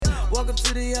Welcome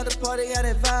to the other party, got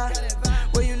that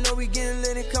vibe. Well, you know we getting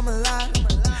lit and come alive.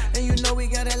 And you know we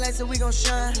got that light, so we gon'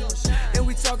 shine. And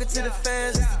we talking to the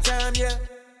fans, it's the time, yeah.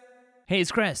 Hey,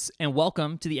 it's Chris, and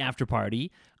welcome to the after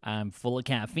party. I'm full of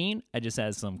caffeine. I just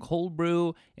had some cold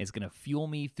brew. It's going to fuel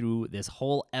me through this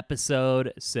whole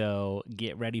episode, so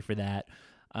get ready for that.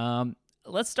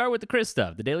 Let's start with the Chris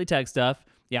stuff, the Daily Tech stuff.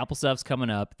 The Apple stuff's coming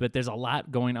up, but there's a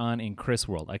lot going on in Chris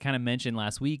world. I kind of mentioned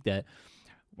last week that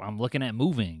I'm looking at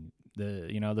moving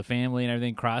the family and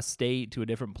everything cross state to a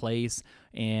different place,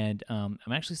 and I'm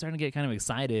actually starting to get kind of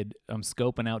excited. I'm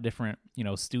scoping out different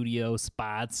studio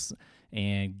spots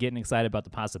and getting excited about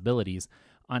the possibilities.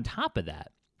 On top of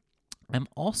that, I'm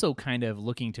also kind of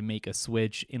looking to make a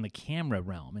switch in the camera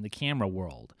realm, in the camera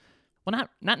world. Well,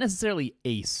 not necessarily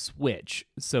a switch,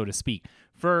 so to speak.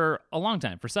 For a long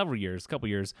time, for several years, a couple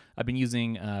years, I've been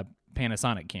using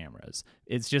Panasonic cameras.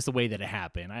 It's just the way that it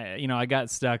happened. I got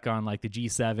stuck on like the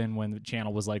G7 when the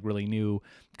channel was like really new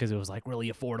because it was like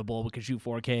really affordable. We could shoot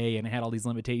 4K and it had all these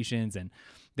limitations. And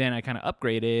then I kind of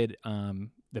upgraded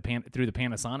through the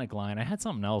Panasonic line. I had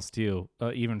something else too,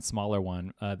 even smaller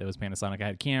one that was Panasonic. I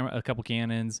had a couple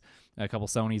Canons, a couple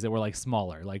Sonys that were like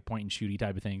smaller, like point and shooty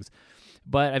type of things.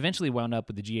 But I eventually wound up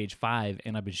with the GH5,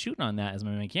 and I've been shooting on that as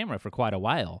my main camera for quite a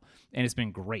while, and it's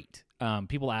been great.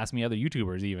 People ask me, other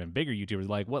YouTubers, even bigger YouTubers,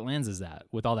 like, what lens is that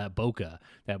with all that bokeh,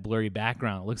 that blurry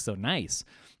background? It looks so nice.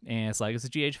 And it's like, it's a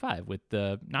GH5 with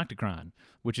the Nocticron,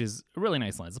 which is a really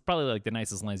nice lens. It's probably like the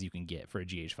nicest lens you can get for a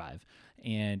GH5.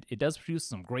 And it does produce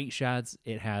some great shots.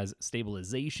 It has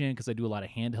stabilization because I do a lot of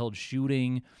handheld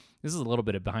shooting. This is a little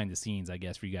bit of behind the scenes, I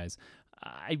guess, for you guys.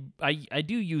 I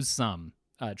do use some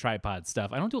tripod stuff.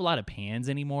 I don't do a lot of pans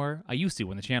anymore. I used to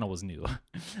when the channel was new.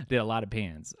 Did a lot of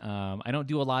pans. I don't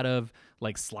do a lot of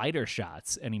like slider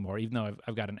shots anymore, even though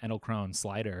I've got an Edelkrone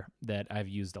slider that I've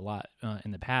used a lot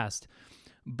in the past.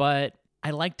 But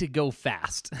I like to go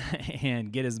fast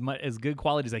and get as good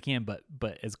quality as I can, but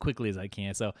as quickly as I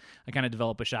can. So I kind of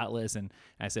develop a shot list, and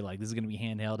I say like, this is going to be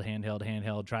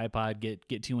handheld, tripod,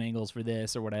 get two angles for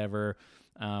this or whatever.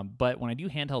 But when I do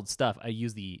handheld stuff, I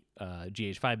use the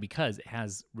GH5 because it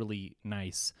has really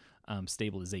nice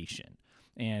stabilization,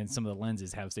 and some of the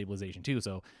lenses have stabilization too.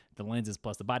 So the lenses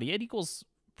plus the body, it equals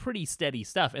pretty steady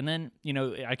stuff. And then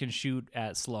I can shoot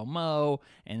at slow-mo,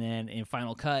 and then in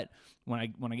Final Cut, when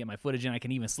I get my footage in, I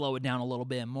can even slow it down a little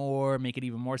bit more, make it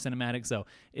even more cinematic. So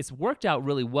it's worked out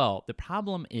really well. The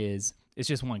problem is it's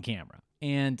just one camera,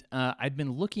 and I've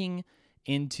been looking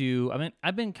into,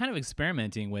 I've been kind of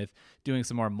experimenting with doing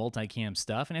some more multicam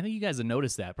stuff, and I think you guys have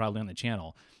noticed that probably on the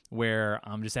channel, where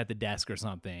I'm just at the desk or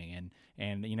something,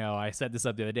 and I set this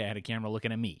up the other day. I had a camera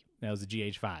looking at me. That was a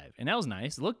GH5, and that was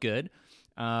nice. It looked good.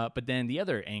 But then the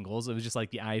other angles, it was just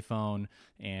like the iPhone,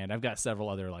 and I've got several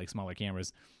other like smaller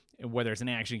cameras, whether it's an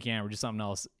action camera or just something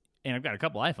else. And I've got a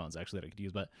couple iPhones actually that I could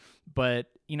use, but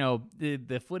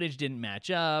the footage didn't match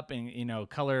up, and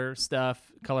color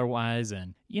wise,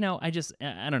 and I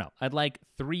don't know. I'd like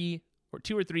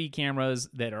two or three cameras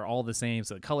that are all the same,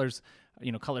 so the colors,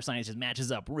 color science just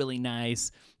matches up really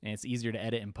nice, and it's easier to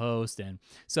edit and post. And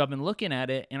so I've been looking at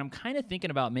it, and I'm kind of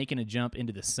thinking about making a jump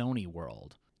into the Sony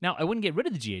world. Now, I wouldn't get rid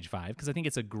of the GH5 because I think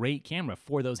it's a great camera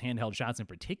for those handheld shots in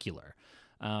particular.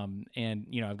 And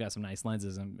I've got some nice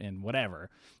lenses and whatever,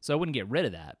 so I wouldn't get rid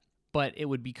of that, but it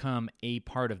would become a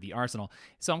part of the arsenal.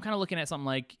 So I'm kind of looking at something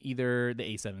like either the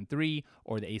A7 III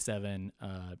or the A7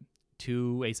 II,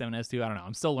 A7S II. I don't know.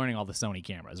 I'm still learning all the Sony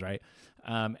cameras, right?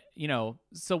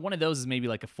 So one of those is maybe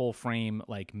like a full frame,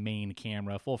 like main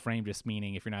camera. Full frame just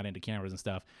meaning if you're not into cameras and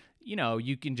stuff,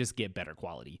 you can just get better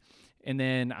quality. And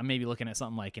then I'm maybe looking at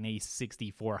something like an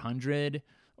A6400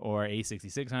 or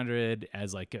A6600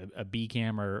 as like a B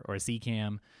cam or a C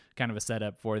cam, kind of a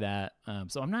setup for that.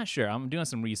 So I'm not sure. I'm doing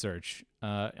some research.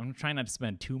 I'm trying not to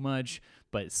spend too much,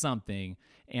 but something.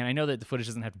 And I know that the footage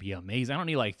doesn't have to be amazing. I don't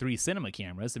need like 3 cinema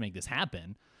cameras to make this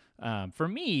happen. For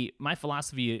me, my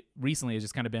philosophy recently has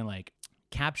just kind of been like,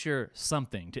 capture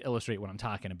something to illustrate what I'm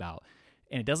talking about.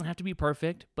 And it doesn't have to be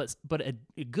perfect, but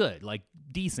a good, like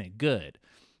decent, good,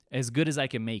 as good as I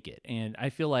can make it. And I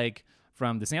feel like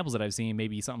from the samples that I've seen,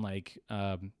 maybe something like,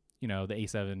 the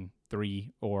A7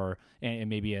 III and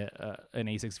maybe an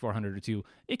A6400 or two,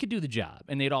 it could do the job,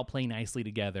 and they'd all play nicely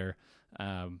together,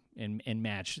 and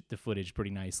match the footage pretty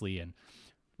nicely. And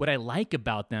what I like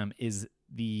about them is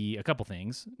a couple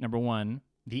things. Number one,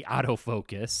 the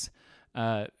autofocus.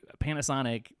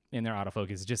 Panasonic in their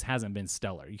autofocus just hasn't been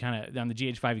stellar. You kind of, on the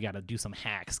GH5, you got to do some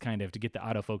hacks kind of to get the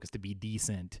autofocus to be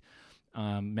decent,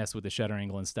 mess with the shutter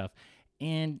angle and stuff.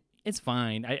 And it's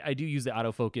fine. I do use the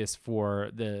autofocus for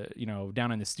the,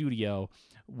 down in the studio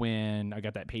when I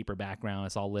got that paper background.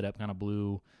 It's all lit up kind of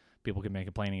blue. People can be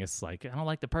complaining. It's like, I don't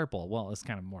like the purple. Well, it's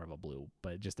kind of more of a blue,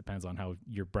 but it just depends on how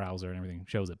your browser and everything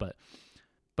shows it.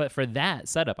 But for that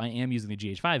setup, I am using the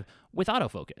GH5 with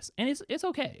autofocus, and it's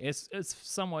okay. It's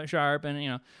somewhat sharp,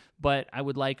 and but I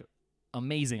would like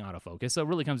amazing autofocus. So it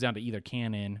really comes down to either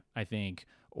Canon, I think,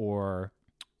 or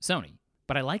Sony.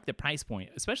 But I like the price point,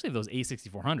 especially of those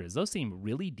A6400s. Those seem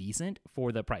really decent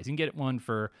for the price. You can get one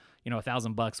for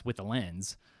 $1,000 with a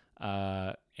lens,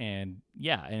 and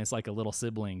it's like a little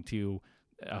sibling to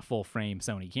a full frame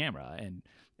Sony camera, and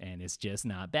it's just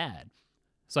not bad.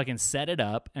 So I can set it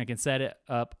up, and I can set it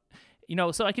up,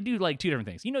 so I could do like two different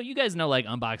things. You guys know like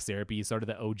Unbox Therapy, sort of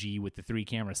the OG with the 3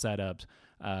 camera setups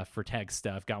for tech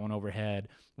stuff. Got one overhead,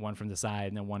 one from the side,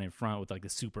 and then one in front with like the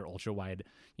super ultra wide,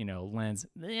 lens.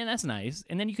 And that's nice.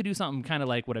 And then you could do something kind of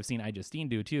like what I've seen iJustine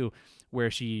do too, where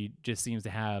she just seems to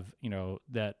have,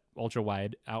 that ultra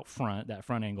wide out front, that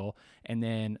front angle, and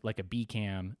then like a B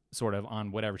cam sort of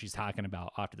on whatever she's talking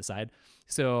about off to the side.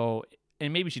 So,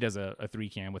 and maybe she does a 3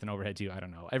 cam with an overhead too. I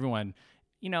don't know. Everyone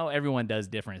does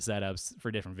different setups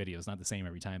for different videos, not the same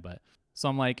every time. But so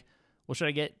I'm like, well, should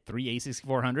I get 3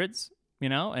 A6400s?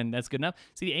 And that's good enough.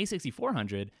 See, the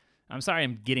A6400, I'm sorry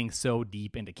I'm getting so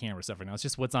deep into camera stuff right now. It's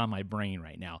just what's on my brain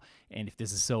right now. And if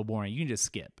this is so boring, you can just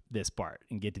skip this part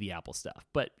and get to the Apple stuff.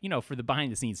 But, for the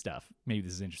behind the scenes stuff, maybe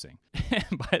this is interesting.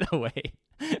 By the way,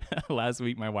 last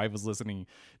week my wife was listening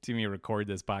to me record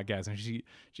this podcast, and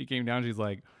she came down, she's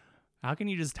like, how can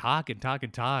you just talk and talk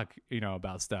and talk,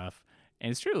 about stuff? And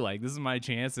it's true. Like, this is my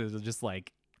chance to just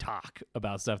like talk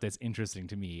about stuff that's interesting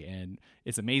to me. And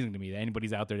it's amazing to me that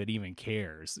anybody's out there that even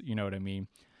cares. You know what I mean?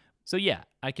 So yeah,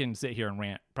 I can sit here and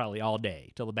rant probably all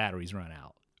day till the batteries run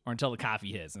out or until the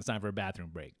coffee hits and it's time for a bathroom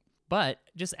break. But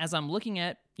just as I'm looking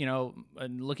at,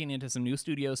 looking into some new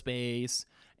studio space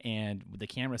and the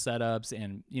camera setups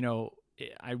and,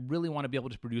 I really want to be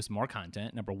able to produce more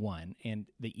content, number one. And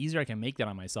the easier I can make that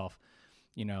on myself,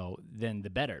 then the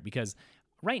better. Because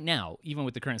right now, even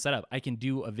with the current setup, I can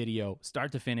do a video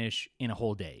start to finish in a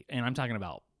whole day. And I'm talking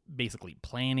about basically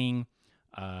planning,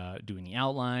 doing the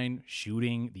outline,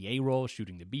 shooting the A-roll,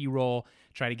 shooting the B-roll,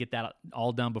 try to get that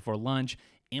all done before lunch,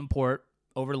 import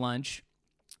over lunch,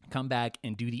 come back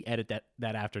and do the edit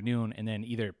that afternoon, and then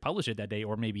either publish it that day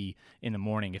or maybe in the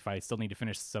morning if I still need to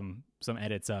finish some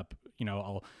edits up.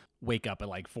 I'll wake up at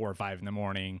like 4 or 5 in the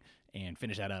morning and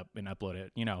finish that up and upload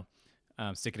it,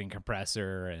 stick it in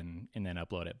compressor and then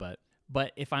upload it.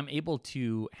 But if I'm able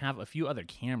to have a few other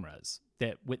cameras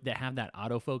that have that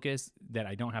autofocus, that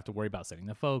I don't have to worry about setting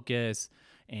the focus,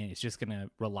 and it's just going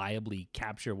to reliably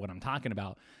capture what I'm talking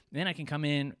about, then I can come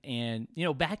in and,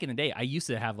 back in the day, I used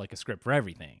to have like a script for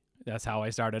everything. That's how I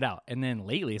started out. And then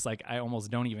lately, it's like I almost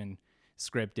don't even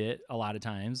script it a lot of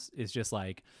times. It's just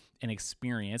like an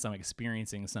experience. I'm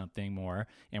experiencing something more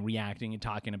and reacting and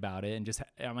talking about it, and just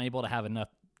I'm able to have enough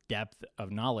depth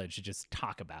of knowledge to just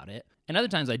talk about it. And other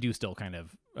times I do still kind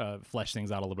of flesh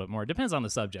things out a little bit more. It depends on the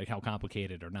subject, how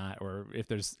complicated or not, or if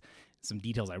there's some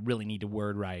details I really need to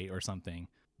word right or something.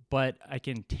 But I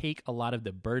can take a lot of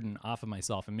the burden off of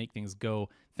myself and make things go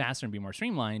faster and be more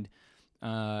streamlined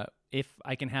if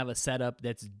I can have a setup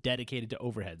that's dedicated to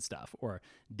overhead stuff, or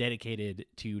dedicated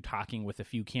to talking with a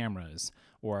few cameras,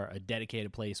 or a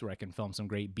dedicated place where I can film some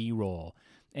great B-roll.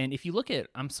 And if you look at,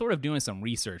 I'm sort of doing some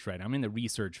research right now. I'm in the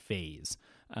research phase.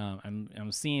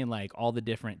 I'm seeing like all the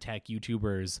different tech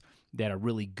YouTubers that are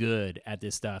really good at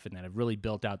this stuff and that have really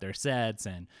built out their sets.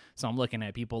 And so I'm looking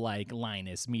at people like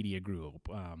Linus Media Group.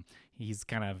 He's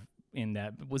kind of in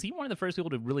that, was he one of the first people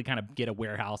to really kind of get a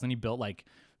warehouse, and he built like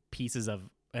pieces of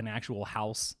an actual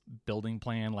house building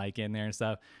plan like in there and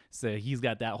stuff. So he's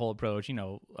got that whole approach.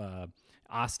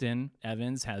 Austin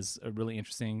Evans has a really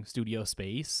interesting studio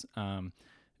space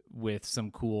with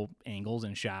some cool angles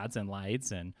and shots and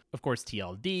lights. And of course,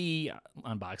 TLD,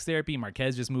 Unbox Therapy,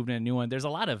 Marquez just moved in a new one. There's a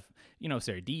lot of,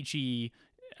 Saradici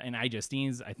and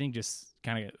iJustine's, I think, just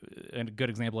kind of a good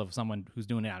example of someone who's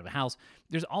doing it out of the house.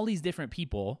 There's all these different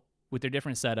people with their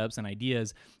different setups and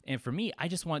ideas. And for me, I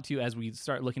just want to, as we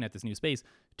start looking at this new space,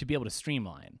 to be able to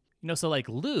streamline. So like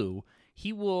Lou,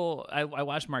 I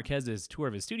watched Marquez's tour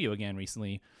of his studio again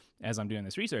recently as I'm doing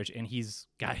this research, and he's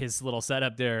got his little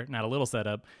setup there, not a little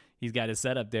setup, he's got his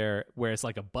setup there where it's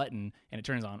like a button and it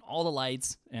turns on all the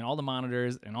lights and all the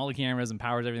monitors and all the cameras and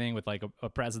powers everything with like a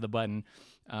press of the button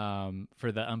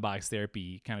for the Unbox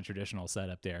Therapy kind of traditional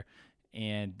setup there.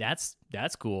 And that's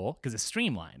cool because it's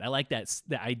streamlined. I like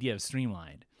the idea of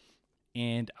streamlined.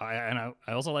 And I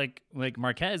also like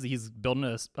Marquez. He's building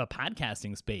a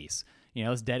podcasting space,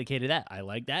 let's dedicate to that. I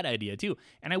like that idea too.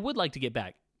 And I would like to get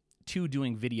back to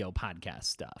doing video podcast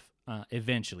stuff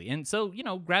eventually. And so,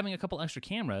 grabbing a couple extra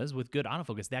cameras with good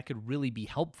autofocus, that could really be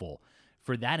helpful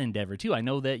for that endeavor too. I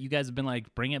know that you guys have been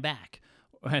like, bring it back.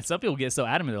 Some people get so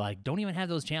adamant, they're like, don't even have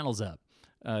those channels up.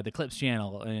 The Clips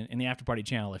channel and the After Party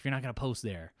channel, if you're not going to post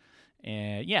there.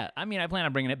 And yeah, I plan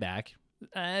on bringing it back.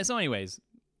 So anyways,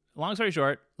 long story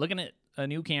short, looking at a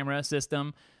new camera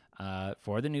system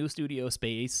for the new studio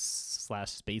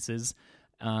spaces.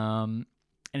 And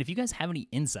if you guys have any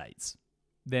insights,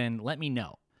 then let me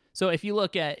know. So if you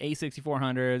look at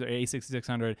A6400 or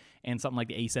A6600 and something like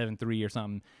the A7 III or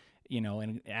something,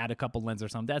 and add a couple lenses or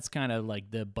something, that's kind of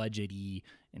like the budget-y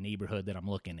neighborhood that I'm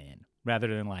looking in, rather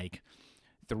than like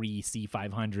 3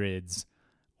 C500s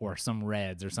or some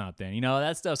reds or something.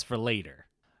 That stuff's for later.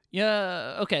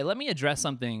 Yeah, okay, let me address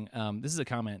something. This is a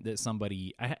comment that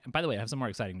somebody... by the way, I have some more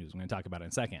exciting news I'm going to talk about in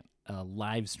a second. A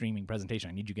live streaming presentation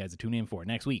I need you guys to tune in for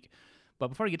next week. But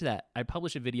before we get to that, I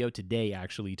published a video today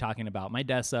actually talking about my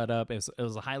desk setup. It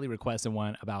was a highly requested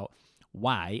one about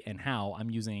why and how I'm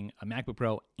using a MacBook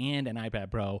Pro and an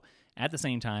iPad Pro at the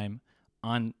same time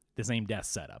on the same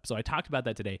desk setup. So I talked about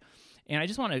that today, and I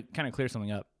just want to kind of clear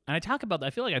something up. And I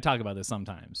feel like I talk about this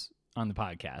sometimes on the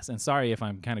podcast, and sorry if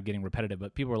I'm kind of getting repetitive,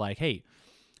 but people are like, hey,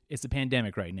 it's the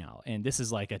pandemic right now, and this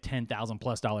is like a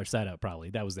 $10,000+ setup probably.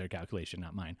 That was their calculation,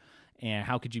 not mine. And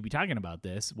how could you be talking about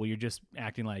this? Well, you're just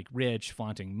acting like rich,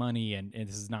 flaunting money, and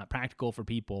this is not practical for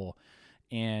people.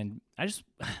 And I just,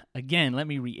 again, let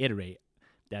me reiterate,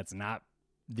 that's not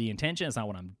the intention. It's not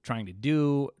what I'm trying to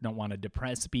do. Don't want to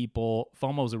depress people.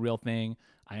 FOMO is a real thing.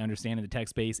 I understand in the tech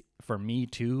space, for me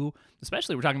too,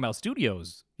 especially we're talking about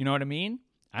studios. You know what I mean?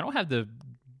 I don't have the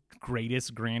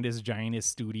greatest, grandest, giantest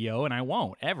studio, and I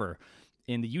won't ever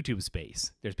in the YouTube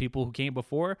space. There's people who came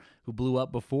before, who blew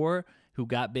up before, who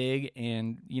got big,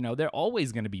 and they're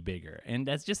always going to be bigger. And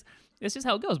it's just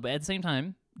how it goes. But at the same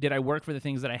time, did I work for the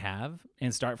things that I have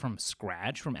and start from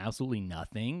scratch, from absolutely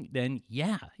nothing? Then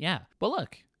yeah. But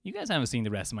look, you guys haven't seen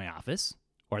the rest of my office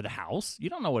or the house. You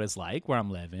don't know what it's like where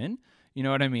I'm living. You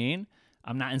know what I mean?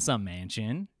 I'm not in some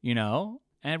mansion, and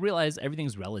I realize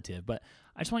everything's relative, but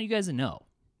I just want you guys to know,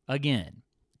 again,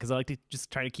 because I like to just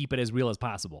try to keep it as real as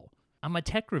possible. I'm a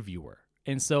tech reviewer.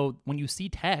 And so when you see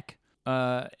tech,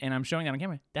 and I'm showing that on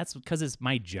camera, that's because it's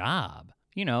my job.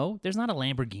 There's not a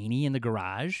Lamborghini in the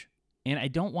garage, and I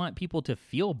don't want people to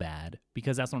feel bad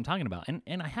because that's what I'm talking about.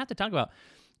 And I have to talk about,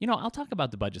 I'll talk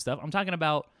about the budget stuff. I'm talking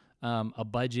about a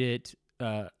budget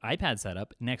iPad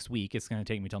setup next week. It's going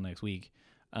to take me till next week.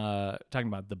 Talking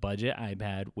about the budget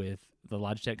iPad with the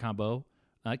Logitech Combo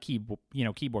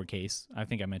keyboard case. I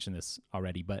think I mentioned this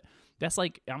already, but that's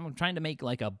like, I'm trying to make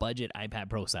like a budget iPad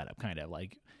Pro setup, kind of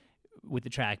like with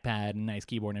the trackpad and nice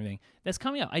keyboard and everything. That's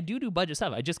coming up. I do budget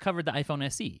stuff. I just covered the iPhone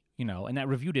SE, and that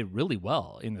review did really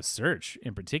well in the search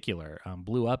in particular,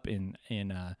 blew up in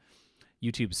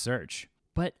YouTube search.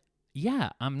 But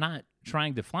yeah, I'm not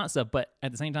trying to flaunt stuff, but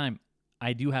at the same time,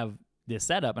 I do have this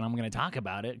setup, and I'm going to talk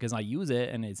about it because I use it,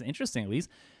 and it's interesting. At least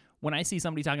when I see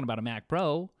somebody talking about a Mac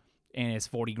Pro and it's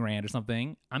 $40,000 or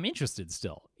something, I'm interested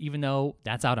still, even though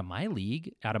that's out of my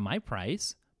league, out of my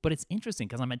price. But it's interesting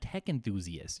because I'm a tech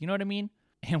enthusiast. You know what I mean?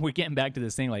 And we're getting back to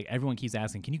this thing, like everyone keeps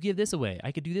asking, can you give this away?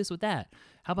 I could do this with that.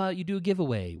 How about you do a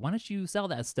giveaway? Why don't you sell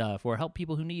that stuff or help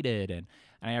people who need it? And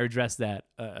I addressed that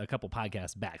a couple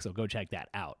podcasts back, so go check that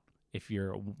out if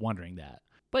you're wondering that.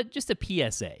 But just a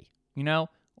PSA,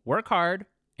 work hard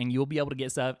and you'll be able to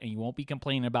get stuff and you won't be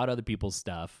complaining about other people's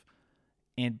stuff.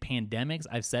 And pandemics,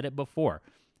 I've said it before,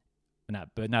 not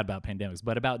about pandemics,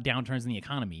 but about downturns in the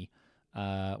economy.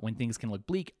 When things can look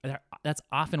bleak, that's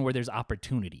often where there's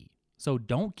opportunity. So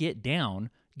don't get down,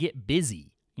 get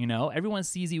busy. Everyone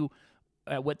sees you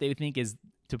at what they think is,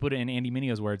 to put it in Andy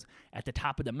Minio's words, at the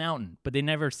top of the mountain, but they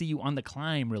never see you on the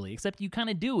climb really, except you kind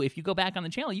of do. If you go back on the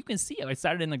channel, you can see it. I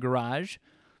started in the garage,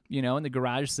 in the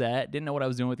garage set, didn't know what I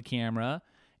was doing with the camera.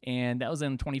 And that was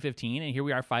in 2015. And here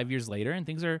we are 5 years later, and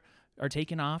things are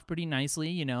taking off pretty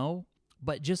nicely,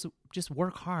 but just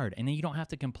work hard, and then you don't have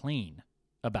to complain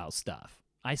about stuff.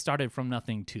 I started from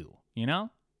nothing too,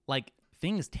 like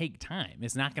things take time.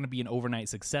 It's not going to be an overnight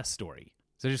success story.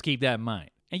 So just keep that in mind.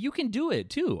 And you can do it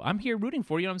too. I'm here rooting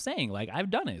for you. I'm saying, like, I've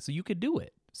done it, so you could do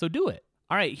it. So do it.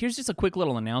 All right, here's just a quick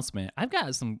little announcement. I've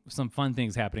got some fun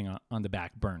things happening on the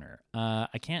back burner.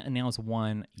 I can't announce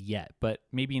one yet, but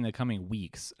maybe in the coming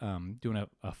weeks, doing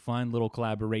a fun little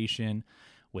collaboration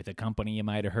with a company you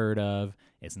might have heard of.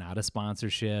 It's not a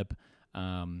sponsorship.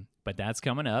 But that's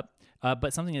coming up.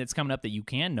 But something that's coming up that you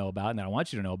can know about and that I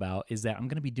want you to know about is that I'm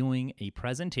going to be doing a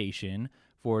presentation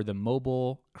for the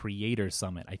Mobile Creator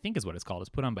Summit, I think is what it's called. It's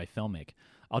put on by Filmic.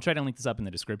 I'll try to link this up in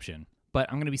the description. But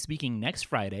I'm going to be speaking next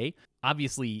Friday.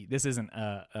 Obviously, this isn't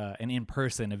an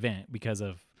in-person event because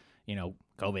of,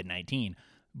 COVID-19.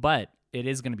 But it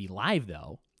is going to be live,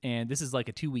 though. And this is like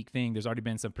a 2-week thing. There's already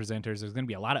been some presenters. There's going to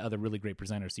be a lot of other really great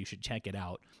presenters, so you should check it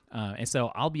out. And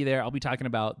so I'll be there. I'll be talking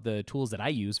about the tools that I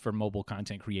use for mobile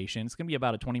content creation. It's going to be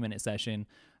about a 20-minute session,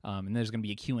 and there's going to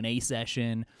be a Q&A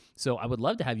session. So I would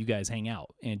love to have you guys hang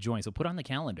out and join. So put on the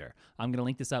calendar. I'm going to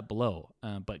link this up below.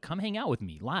 But come hang out with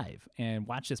me live and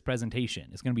watch this presentation.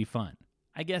 It's going to be fun.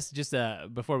 I guess just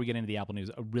before we get into the Apple news,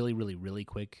 a really, really, really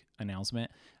quick announcement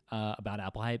about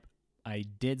Apple Hype. I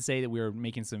did say that we were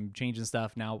making some change and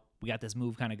stuff. Now we got this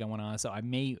move kind of going on, so I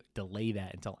may delay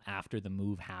that until after the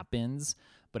move happens,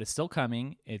 but it's still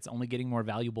coming. It's only getting more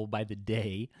valuable by the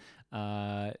day.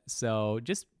 So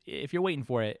just if you're waiting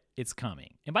for it, it's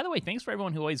coming. And by the way, thanks for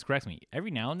everyone who always corrects me.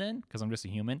 Every now and then, because I'm just a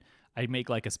human, I make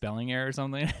like a spelling error or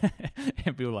something,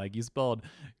 and people are like, you spelled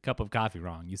cup of coffee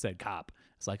wrong. You said cop.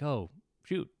 It's like, oh,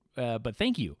 shoot. But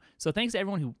thank you. So thanks to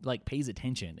everyone who like pays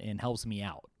attention and helps me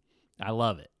out. I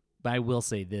love it. But I will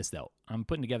say this, though. I'm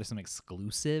putting together some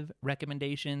exclusive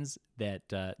recommendations that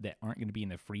aren't going to be in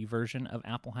the free version of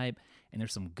Apple Hype, and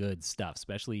there's some good stuff,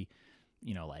 especially,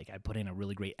 like I put in a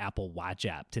really great Apple Watch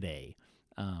app today.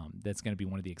 That's going to be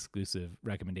one of the exclusive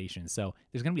recommendations. So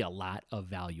there's going to be a lot of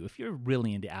value. If you're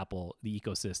really into Apple, the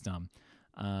ecosystem,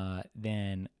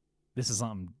 then this is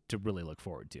something to really look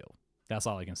forward to. That's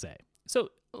all I can say. So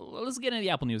let's get into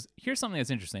the Apple news. Here's something that's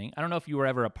interesting. I don't know if you were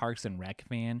ever a Parks and Rec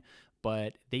fan,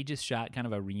 but they just shot kind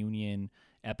of a reunion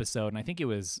episode, and I think it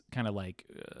was kind of like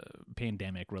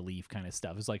pandemic relief kind of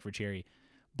stuff. It was like for charity.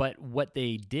 But what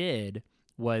they did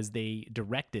was they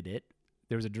directed it.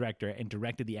 There was a director and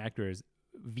directed the actors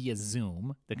via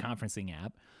Zoom, the conferencing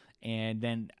app. And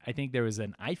then I think there was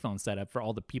an iPhone set up for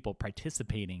all the people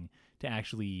participating to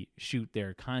actually shoot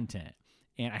their content.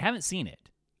 And I haven't seen it.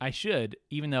 I should,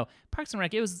 even though Parks and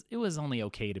Rec, it was only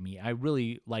okay to me. I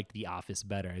really liked The Office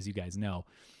better, as you guys know.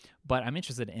 But I'm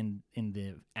interested in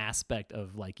the aspect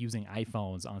of like using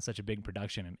iPhones on such a big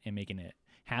production and making it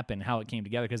happen, how it came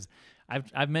together. Because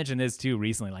I've mentioned this too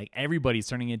recently. Like everybody's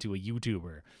turning into a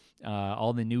YouTuber.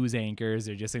 All the news anchors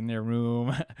are just in their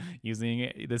room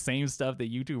using the same stuff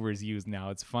that YouTubers use now.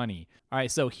 It's funny. All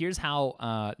right, so here's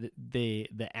how the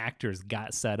actors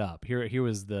got set up. Here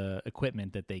was the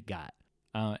equipment that they got.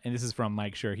 And this is from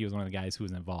Mike Schur. He was one of the guys who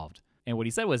was involved. And what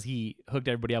he said was he hooked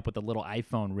everybody up with a little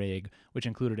iPhone rig, which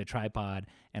included a tripod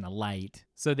and a light.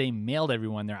 So they mailed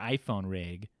everyone their iPhone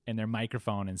rig and their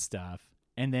microphone and stuff.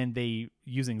 And then they,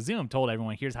 using Zoom, told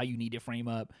everyone, here's how you need to frame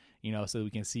up, so we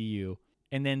can see you.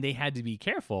 And then they had to be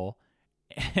careful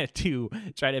to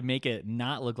try to make it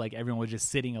not look like everyone was just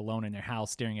sitting alone in their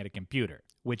house staring at a computer,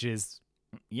 which is,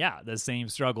 the same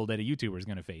struggle that a YouTuber is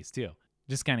going to face too.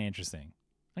 Just kind of interesting.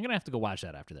 I'm going to have to go watch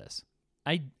that after this.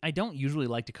 I don't usually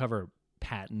like to cover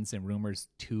patents and rumors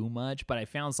too much, but I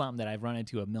found something that I've run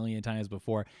into a million times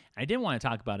before. I did want to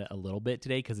talk about it a little bit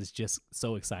today because it's just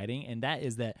so exciting. And that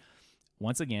is that,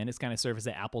 once again, it's kind of surfaced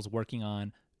that Apple's working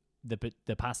on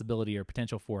the possibility or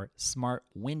potential for smart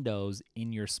windows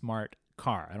in your smart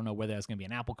car. I don't know whether that's going to be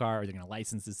an Apple car or they're going to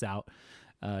license this out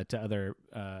to other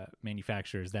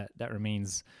manufacturers. That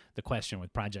remains the question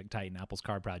with Project Titan, Apple's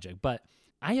car project. But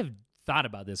I have thought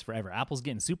about this forever. Apple's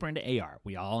getting super into AR.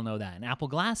 We all know that. And Apple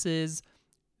glasses,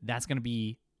 that's going to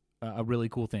be a really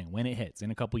cool thing when it hits in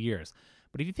a couple years.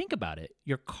 But if you think about it,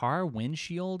 your car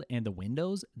windshield and the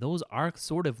windows, those are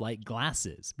sort of like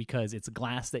glasses because it's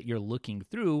glass that you're looking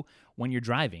through when you're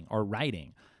driving or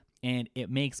riding. And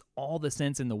it makes all the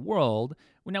sense in the world.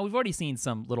 Now, we've already seen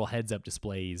some little heads-up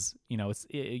displays.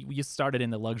 You started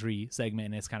in the luxury segment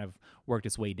and it's kind of worked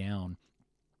its way down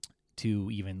to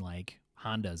even like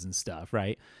Hondas and stuff,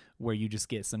 right? Where you just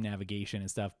get some navigation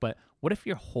and stuff. But what if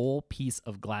your whole piece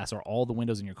of glass or all the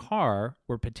windows in your car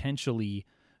were potentially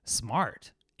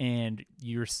smart and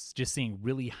you're just seeing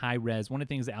really high res? One of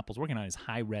the things that Apple's working on is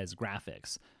high res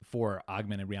graphics for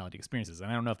augmented reality experiences. And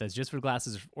I don't know if that's just for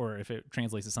glasses or if it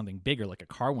translates to something bigger like a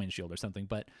car windshield or something.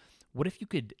 But what if you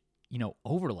could,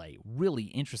 overlay really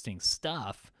interesting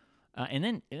stuff? And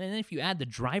then if you add the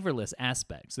driverless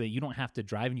aspect so that you don't have to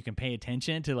drive and you can pay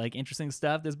attention to like interesting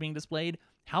stuff that's being displayed,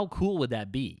 how cool would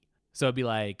that be? So it'd be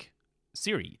like,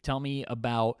 Siri, tell me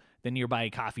about the nearby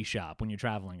coffee shop when you're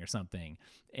traveling or something.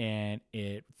 And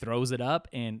it throws it up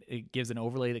and it gives an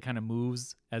overlay that kind of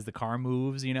moves as the car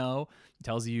moves,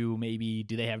 tells you maybe,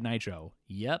 do they have nitro?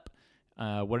 Yep.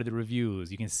 What are the reviews?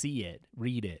 You can see it,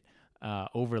 read it.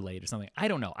 overlaid or something. I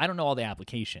don't know. I don't know all the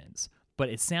applications, but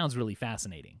it sounds really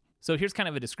fascinating. So here's kind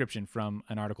of a description from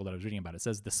an article that I was reading about. It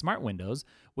says the smart windows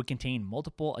would contain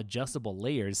multiple adjustable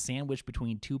layers sandwiched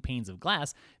between two panes of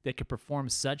glass that could perform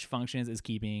such functions as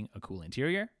keeping a cool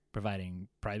interior, providing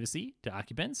privacy to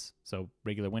occupants, so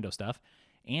regular window stuff,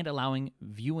 and allowing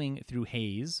viewing through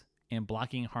haze and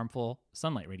blocking harmful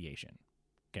sunlight radiation.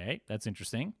 Okay, that's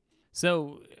interesting.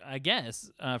 So I guess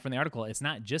from the article, it's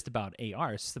not just about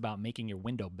AR, it's just about making your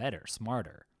window better,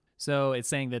 smarter. So it's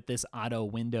saying that this auto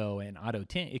window and auto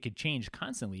tint, it could change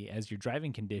constantly as your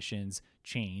driving conditions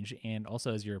change and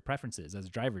also as your preferences as a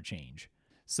driver change.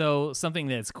 So something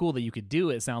that's cool that you could do,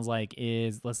 it sounds like,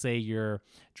 is let's say you're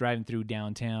driving through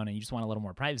downtown and you just want a little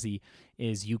more privacy,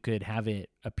 is you could have it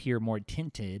appear more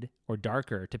tinted or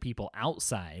darker to people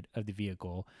outside of the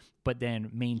vehicle, but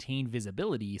then maintain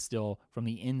visibility still from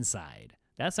the inside.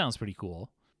 That sounds pretty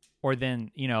cool. Or then,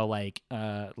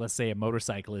 let's say a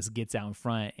motorcyclist gets out in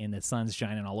front and the sun's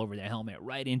shining all over their helmet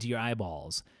right into your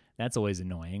eyeballs. That's always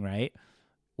annoying, right?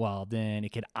 Well, then it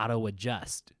could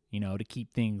auto-adjust, to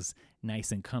keep things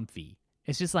nice and comfy.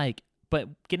 It's just like, but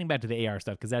getting back to the AR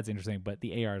stuff, because that's interesting, but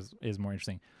the AR is more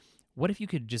interesting. What if you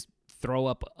could just throw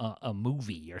up a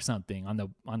movie or something on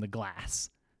the glass?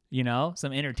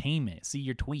 Some entertainment, see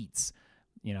your tweets,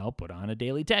 put on a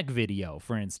Daily Tech video,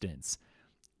 for instance.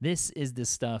 This is the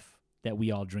stuff that we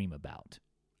all dream about.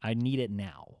 I need it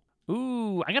now.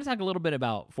 Ooh, I got to talk a little bit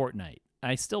about Fortnite.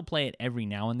 I still play it every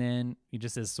now and then. It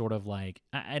just is sort of like,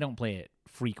 I don't play it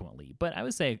frequently, but I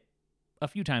would say a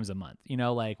few times a month,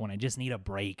 like when I just need a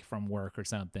break from work or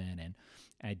something. And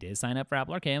I did sign up for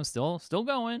Apple Arcade. I'm still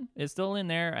going. It's still in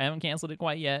there. I haven't canceled it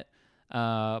quite yet.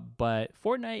 But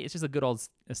Fortnite is just a good old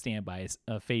standby,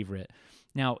 a favorite.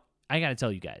 Now, I got to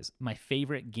tell you guys, my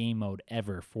favorite game mode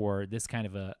ever for this kind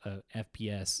of a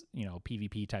FPS,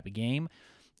 PvP type of game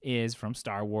is from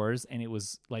Star Wars. And it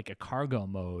was like a cargo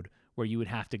mode where you would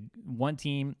have to,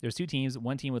 there's two teams.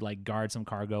 One team would like guard some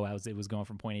cargo as it was going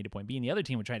from point A to point B. And the other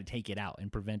team would try to take it out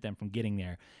and prevent them from getting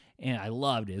there. And I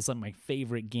loved it. It's like my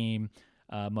favorite game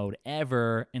mode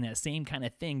ever. And that same kind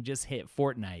of thing just hit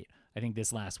Fortnite, I think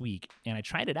this last week. And I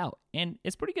tried it out and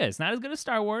it's pretty good. It's not as good as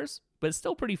Star Wars, but it's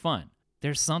still pretty fun.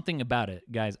 There's something about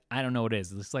it, guys. I don't know what it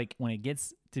is. It's like when it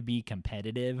gets to be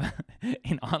competitive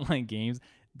in online games,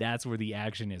 that's where the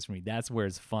action is for me. That's where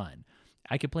it's fun.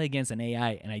 I could play against an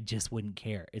AI and I just wouldn't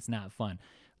care. It's not fun.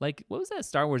 Like, what was that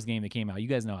Star Wars game that came out? You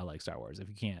guys know I like Star Wars, if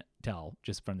you can't tell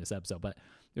just from this episode. But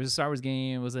there's a Star Wars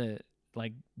game. Was it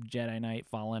like Jedi Knight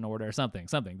Fallen Order or something?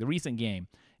 The recent game.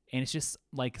 And it's just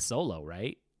like solo,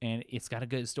 right? And it's got a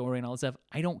good story and all that stuff.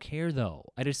 I don't care, though.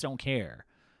 I just don't care.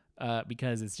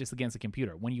 Because it's just against the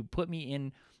computer. When you put me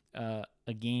in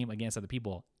a game against other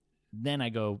people, then I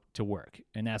go to work,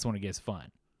 and that's when it gets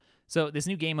fun. So this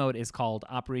new game mode is called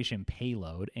Operation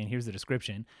Payload, and here's the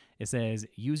description. It says,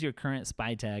 use your current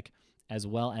spy tech as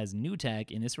well as new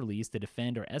tech in this release to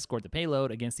defend or escort the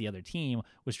payload against the other team,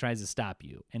 which tries to stop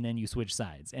you, and then you switch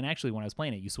sides. And actually, when I was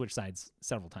playing it, you switch sides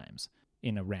several times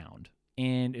in a round.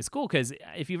 And it's cool because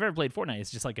if you've ever played Fortnite, it's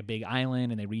just like a big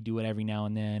island and they redo it every now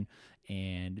and then.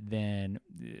 And then,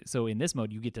 so in this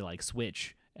mode, you get to like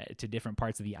switch to different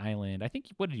parts of the island. I think,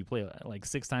 what did you play? Like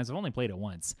 6 times? I've only played it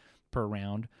once per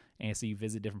round. And so you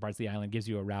visit different parts of the island, gives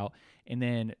you a route. And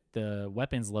then the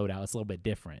weapons loadout is a little bit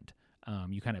different.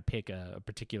 You kind of pick a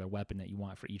particular weapon that you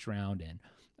want for each round. And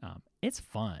it's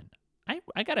fun.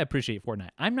 I got to appreciate Fortnite.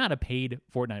 I'm not a paid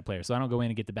Fortnite player, so I don't go in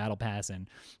and get the battle pass and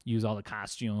use all the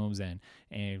costumes and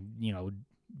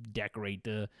decorate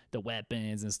the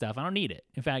weapons and stuff. I don't need it.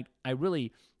 In fact, I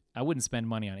wouldn't spend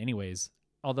money on anyways,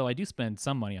 although I do spend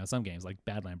some money on some games like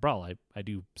Badland Brawl. I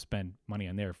do spend money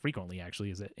on there frequently,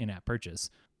 actually, as an in-app purchase.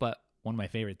 But one of my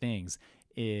favorite things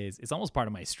is it's almost part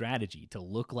of my strategy to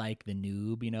look like the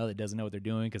noob, that doesn't know what they're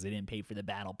doing because they didn't pay for the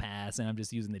battle pass and I'm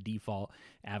just using the default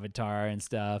avatar and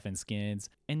stuff and skins.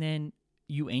 And then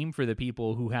you aim for the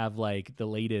people who have like the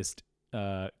latest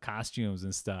costumes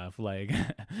and stuff. Like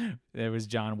there was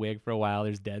John Wick for a while.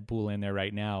 There's Deadpool in there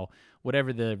right now.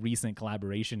 Whatever the recent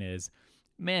collaboration is,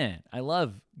 man, I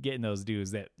love getting those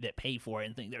dudes that pay for it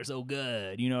and think they're so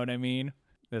good. You know what I mean?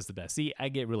 That's the best. See, I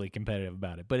get really competitive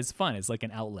about it, but it's fun. It's like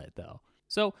an outlet though.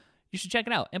 So you should check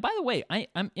it out. And by the way,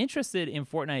 I'm interested in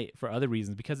Fortnite for other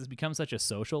reasons because it's become such a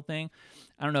social thing.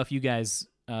 I don't know if you guys,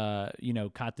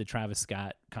 caught the Travis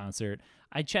Scott concert.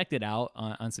 I checked it out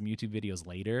on some YouTube videos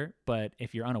later. But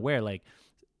if you're unaware, like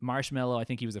Marshmello, I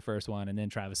think he was the first one. And then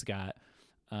Travis Scott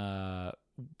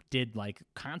did like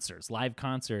live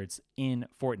concerts in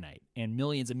Fortnite. And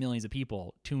millions of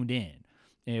people tuned in.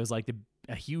 And it was like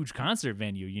a huge concert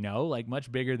venue, like much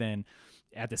bigger than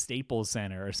at the Staples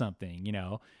Center or something, you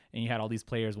know, and you had all these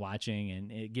players watching,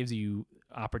 and it gives you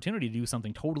opportunity to do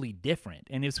something totally different.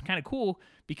 And it's kind of cool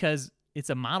because it's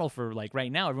a model for, like,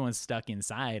 right now everyone's stuck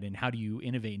inside, and how do you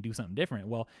innovate and do something different?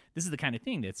 Well, this is the kind of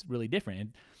thing that's really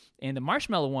different. And the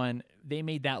Marshmallow one, they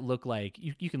made that look like,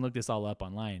 you can look this all up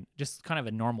online, just kind of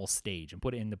a normal stage, and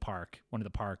put it in the park, one of the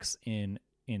parks in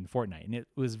Fortnite. And it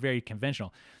was very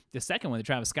conventional. The second one, the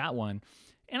Travis Scott one,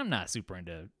 and I'm not super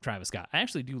into Travis Scott. I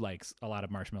actually do like a lot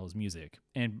of Marshmallow's music,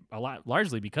 and a lot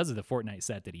largely because of the Fortnite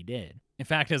set that he did. In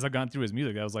fact, as I've gone through his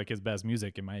music, that was like his best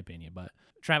music in my opinion, but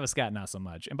Travis Scott, not so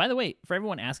much. And by the way, for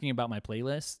everyone asking about my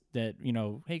playlist that, you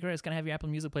know, hey Chris, can I have your Apple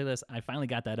Music playlist? I finally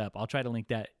got that up. I'll try to link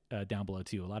that down below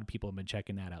too. A lot of people have been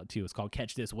checking that out too. It's called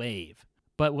Catch This Wave.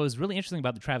 But what was really interesting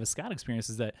about the Travis Scott experience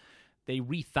is that they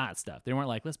rethought stuff. They weren't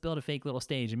like, let's build a fake little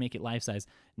stage and make it life size.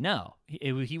 No,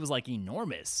 he was like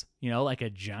enormous, you know, like a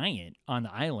giant on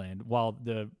the island, while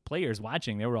the players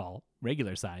watching, they were all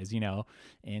regular size, you know,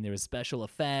 and there was special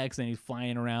effects, and he's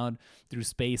flying around through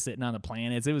space, sitting on the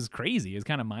planets. It was crazy. It was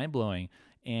kind of mind blowing.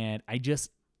 And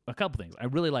a couple things. I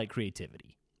really like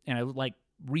creativity, and I like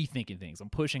rethinking things. I'm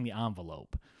pushing the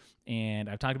envelope. And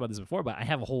I've talked about this before, but I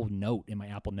have a whole note in my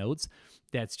Apple Notes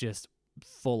that's just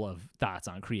full of thoughts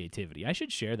on creativity. I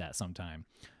should share that sometime.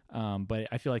 But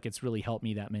I feel like it's really helped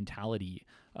me, that mentality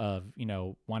of, you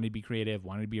know, wanting to be creative,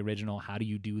 wanting to be original. How do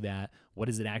you do that? What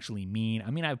does it actually mean?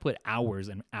 I mean, I've put hours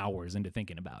and hours into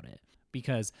thinking about it,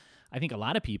 because I think a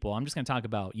lot of people, I'm just going to talk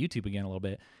about YouTube again a little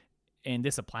bit, and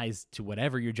this applies to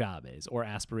whatever your job is or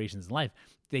aspirations in life.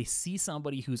 They see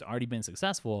somebody who's already been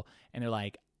successful, and they're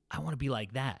like, I want to be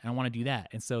like that. I want to do that.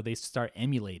 And so they start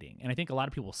emulating. And I think a lot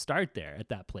of people start there at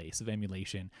that place of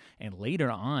emulation. And later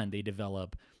on, they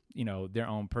develop, you know, their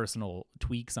own personal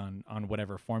tweaks on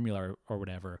whatever formula or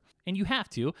whatever. And you have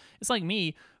to. It's like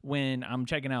me when I'm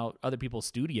checking out other people's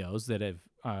studios that have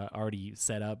already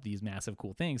set up these massive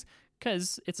cool things,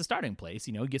 because it's a starting place,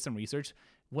 you know, get some research.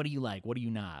 What do you like? What do you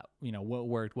not? You know, what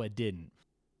worked, what didn't?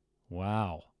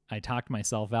 Wow. I talked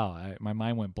myself out. My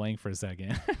mind went blank for a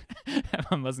second.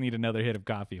 I must need another hit of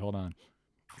coffee. Hold on.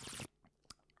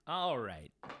 All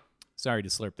right. Sorry to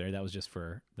slurp there. That was just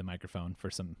for the microphone for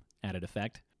some added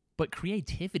effect. But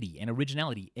creativity and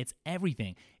originality, it's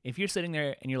everything. If you're sitting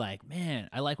there and you're like, man,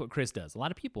 I like what Chris does. A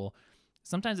lot of people,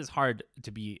 sometimes it's hard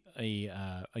to be a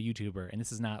YouTuber, and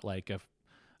this is not like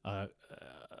a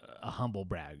humble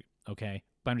brag, okay?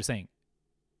 But I'm just saying,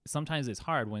 sometimes it's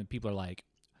hard when people are like,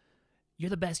 you're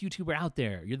the best YouTuber out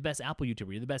there. You're the best Apple YouTuber.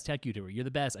 You're the best tech YouTuber. You're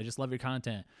the best. I just love your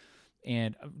content.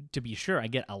 And to be sure, I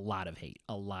get a lot of hate,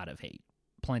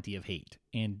 plenty of hate,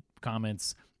 and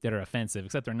comments that are offensive,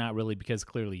 except they're not really, because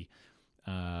clearly,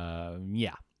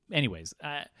 yeah. Anyways,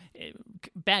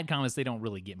 bad comments, they don't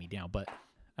really get me down, but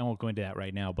I won't go into that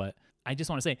right now. But I just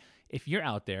want to say, if you're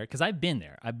out there, because I've been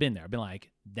there. I've been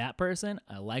like, that person,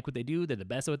 I like what they do. They're the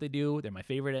best at what they do. They're my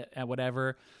favorite at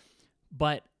whatever.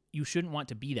 But you shouldn't want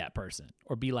to be that person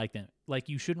or be like them. Like,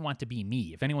 you shouldn't want to be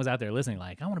me. If anyone's out there listening,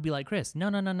 like, I want to be like Chris.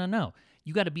 No.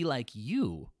 You got to be like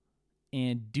you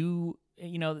and do,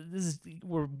 you know,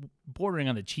 we're bordering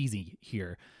on the cheesy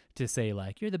here to say,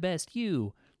 like, you're the best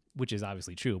you, which is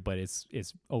obviously true, but it's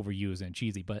overused and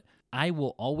cheesy. But I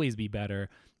will always be better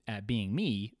at being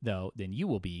me, though, than you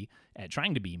will be at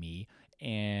trying to be me.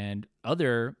 And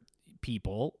other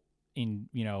people in,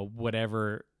 you know,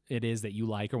 whatever it is that you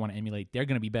like or want to emulate, they're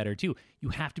going to be better too. You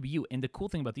have to be you. And the cool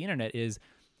thing about the internet is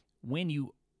when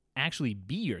you actually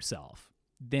be yourself,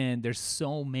 then there's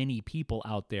so many people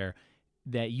out there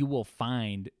that you will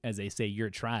find, as they say, your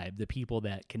tribe, the people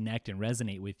that connect and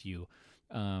resonate with you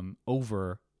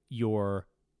over your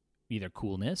either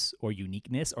coolness or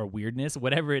uniqueness or weirdness,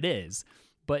 whatever it is.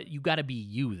 But you got to be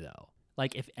you, though.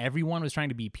 Like, if everyone was trying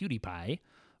to be PewDiePie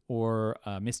or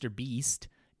Mr. Beast,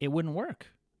 it wouldn't work,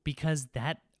 because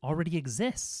that already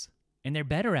exists and they're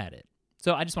better at it.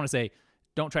 So I just want to say,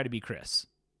 don't try to be Chris.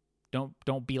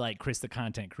 Don't be like Chris, the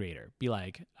content creator. Be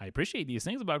like, I appreciate these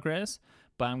things about Chris,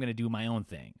 but I'm going to do my own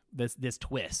thing. This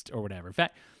twist or whatever. In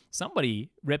fact, somebody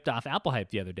ripped off Apple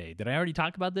Hype the other day. Did I already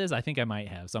talk about this? I think I might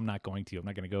have, so I'm not going to. I'm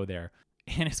not going to go there.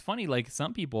 And it's funny, like,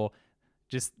 some people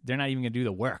they're not even going to do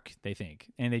the work, they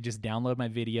think. And they just download my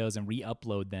videos and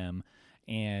re-upload them.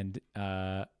 And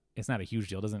it's not a huge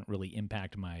deal. It doesn't really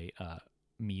impact my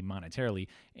me monetarily.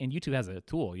 And YouTube has a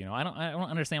tool, you know. I don't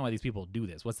understand why these people do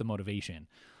this. What's the motivation?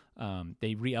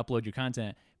 They re-upload your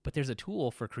content, but there's a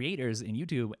tool for creators in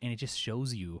YouTube, and it just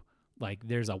shows you, like,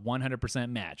 there's a 100%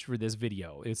 match for this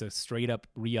video. It's a straight up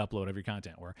re-upload of your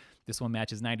content, or this one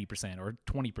matches 90% or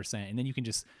 20%. And then you can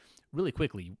just really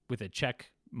quickly, with a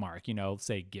check mark, you know,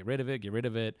 say, get rid of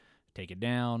it, take it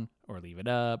down or leave it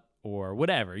up or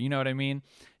whatever, you know what I mean?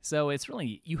 So it's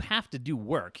really, you have to do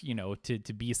work,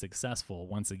 to be successful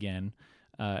once again,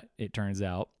 it turns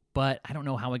out. But I don't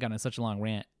know how I got on such a long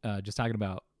rant just talking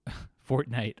about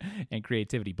Fortnite and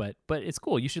creativity, but it's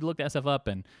cool. You should look that stuff up,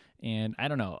 and I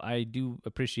don't know, I do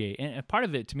appreciate, and part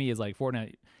of it to me is like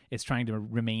Fortnite is trying to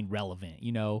remain relevant,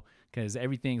 because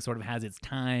everything sort of has its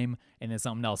time and then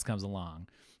something else comes along.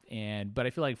 But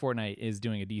I feel like Fortnite is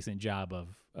doing a decent job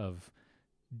of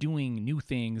doing new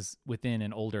things within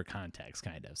an older context,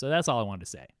 kind of. So that's all I wanted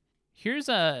to say. Here's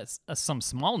some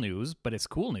small news, but it's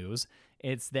cool news.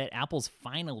 It's that Apple's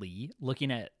finally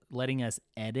looking at letting us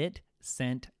edit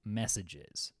sent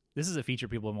messages. This is a feature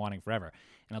people have been wanting forever.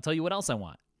 And I'll tell you what else I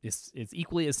want. It's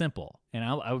equally as simple, and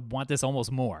I would want this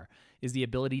almost more, is the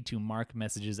ability to mark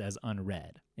messages as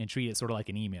unread and treat it sort of like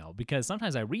an email. Because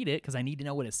sometimes I read it because I need to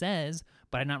know what it says,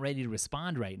 but I'm not ready to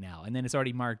respond right now. And then it's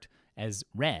already marked as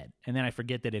read, and then I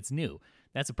forget that it's new.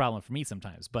 That's a problem for me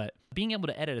sometimes. But being able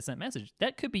to edit a sent message,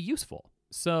 that could be useful.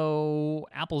 So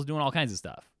Apple's doing all kinds of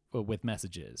stuff with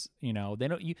messages.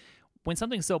 When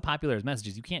something's so popular as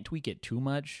messages, you can't tweak it too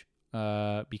much.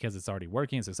 Because it's already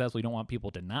working and successful. You don't want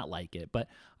people to not like it. But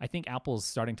I think Apple's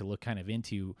starting to look kind of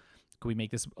into, could we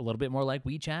make this a little bit more like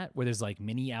WeChat, where there's like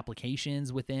mini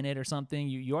applications within it or something?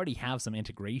 You already have some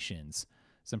integrations,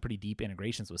 some pretty deep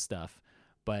integrations with stuff.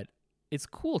 But it's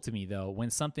cool to me, though, when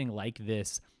something like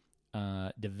this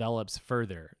develops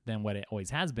further than what it always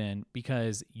has been,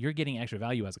 because you're getting extra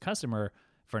value as a customer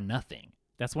for nothing.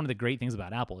 That's one of the great things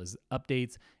about Apple is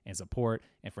updates and support,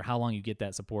 and for how long you get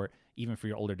that support, even for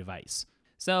your older device.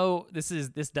 So this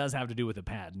does have to do with the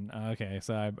patent. Okay,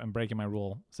 so I'm breaking my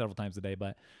rule several times a day,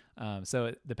 but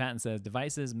so the patent says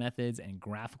devices, methods, and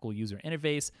graphical user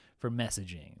interface for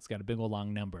messaging. It's got a big old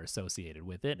long number associated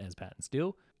with it, as patents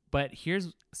do. But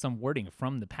here's some wording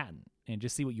from the patent, and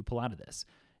just see what you pull out of this.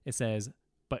 It says,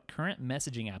 but current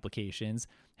messaging applications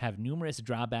have numerous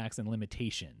drawbacks and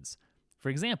limitations. For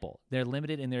example, they're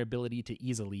limited in their ability to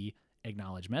easily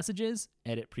acknowledge messages,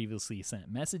 edit previously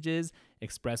sent messages,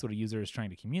 express what a user is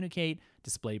trying to communicate,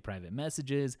 display private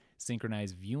messages,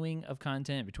 synchronize viewing of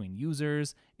content between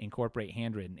users, incorporate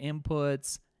handwritten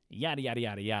inputs, yada, yada,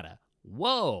 yada, yada.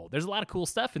 Whoa, there's a lot of cool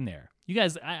stuff in there. You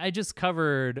guys, I just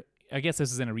covered, I guess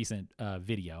this is in a recent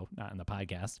video, not in the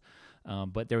podcast,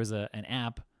 but there was an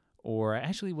app, or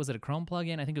actually, was it a Chrome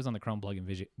plugin? I think it was on the Chrome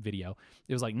plugin video.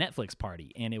 It was like Netflix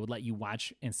Party, and it would let you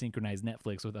watch and synchronize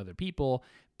Netflix with other people.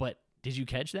 But did you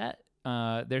catch that?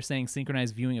 They're saying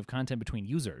synchronize viewing of content between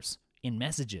users in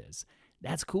messages.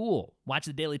 That's cool. Watch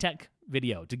the Daily Tech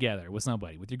video together with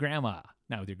somebody, with your grandma.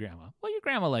 Not with your grandma. Well, your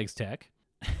grandma likes tech.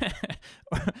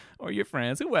 or your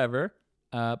friends, whoever.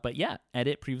 But yeah,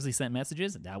 edit previously sent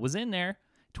messages. That was in there.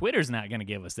 Twitter's not going to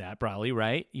give us that, probably,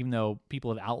 right? Even though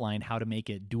people have outlined how to make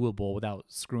it doable without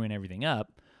screwing everything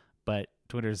up. But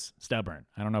Twitter's stubborn.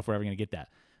 I don't know if we're ever going to get that.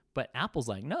 But Apple's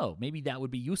like, no, maybe that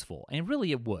would be useful. And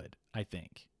really it would, I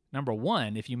think. Number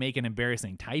one, if you make an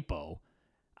embarrassing typo,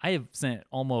 I have sent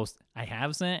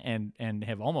and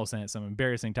have almost sent some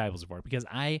embarrassing typos before, because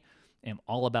I am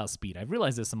all about speed. I've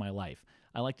realized this in my life.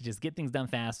 I like to just get things done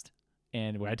fast.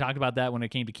 And I talked about that when it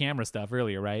came to camera stuff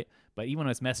earlier, right? But even when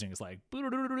it's messaging, it's like,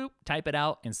 type it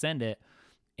out and send it.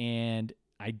 And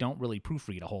I don't really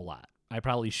proofread a whole lot. I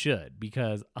probably should,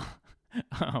 because,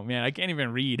 oh man, I can't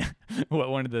even read what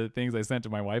one of the things I sent to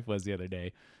my wife was the other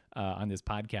day on this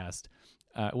podcast.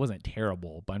 It wasn't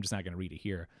terrible, but I'm just not going to read it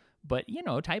here. But,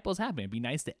 typos happen. It'd be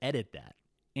nice to edit that.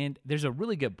 And there's a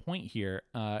really good point here.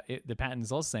 The patent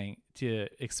is also saying to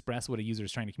express what a user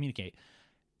is trying to communicate.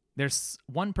 There's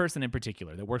one person in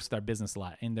particular that works with our business a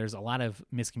lot, and there's a lot of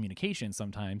miscommunication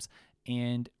sometimes.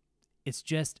 And it's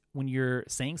just when you're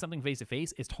saying something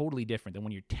face-to-face, it's totally different than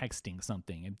when you're texting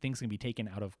something. And things can be taken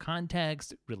out of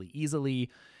context really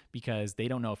easily because they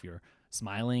don't know if you're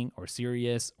smiling or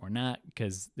serious or not,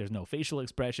 because there's no facial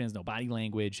expressions, no body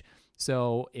language.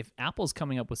 So if Apple's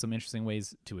coming up with some interesting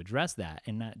ways to address that,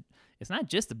 and it's not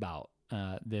just about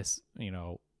this,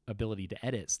 ability to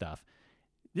edit stuff.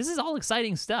 This is all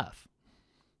exciting stuff.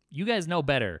 You guys know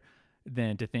better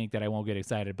than to think that I won't get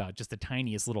excited about just the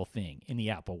tiniest little thing in the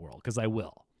Apple world, because I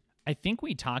will. I think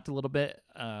we talked a little bit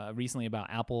recently about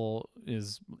Apple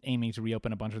is aiming to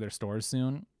reopen a bunch of their stores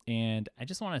soon. And I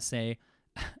just want to say,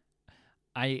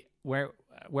 where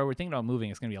we're thinking about moving,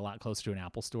 it's going to be a lot closer to an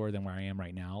Apple store than where I am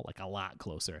right now, like a lot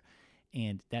closer.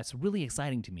 And that's really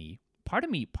exciting to me. Part of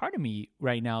me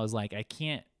right now is like, I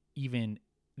can't even...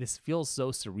 This feels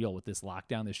so surreal with this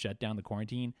lockdown, this shutdown, the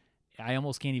quarantine. I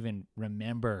almost can't even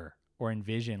remember or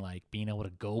envision like being able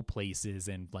to go places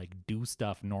and like do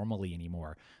stuff normally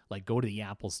anymore, like go to the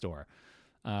Apple store.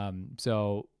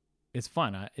 So it's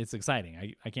fun. It's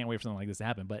exciting. I can't wait for something like this to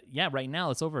happen. But yeah, right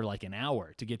now it's over like an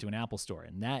hour to get to an Apple store,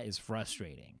 and that is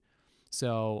frustrating.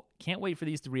 So can't wait for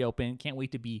these to reopen. Can't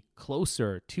wait to be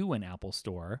closer to an Apple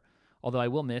store. Although I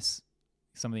will miss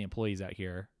some of the employees out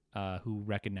here who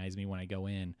recognize me when I go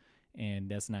in, and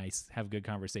that's nice. Have good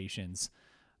conversations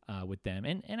with them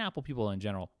and Apple people in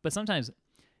general. But sometimes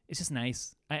it's just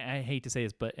nice. I hate to say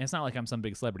this, but it's not like I'm some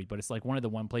big celebrity, but it's like one of the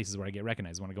one places where I get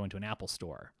recognized when I go into an Apple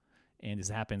store. And this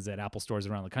happens at Apple stores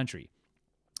around the country.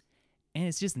 And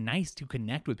it's just nice to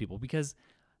connect with people, because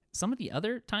some of the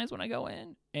other times when I go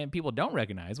in and people don't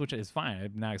recognize, which is fine,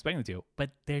 I'm not expecting them to,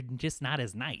 but they're just not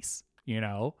as nice, you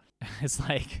know? It's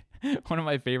like one of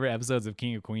my favorite episodes of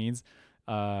King of Queens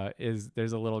is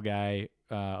there's a little guy,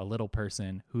 a little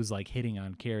person who's like hitting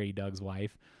on Carrie, Doug's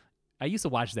wife. I used to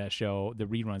watch that show, the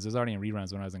reruns. It was already in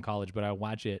reruns when I was in college, but I would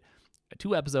watch it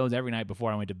 2 episodes every night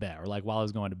before I went to bed, or like while I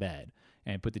was going to bed,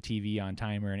 and put the TV on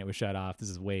timer and it was shut off. This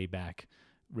is way back,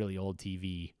 really old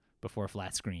TV before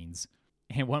flat screens.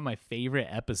 And one of my favorite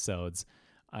episodes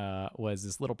was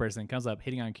this little person comes up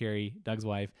hitting on Carrie, Doug's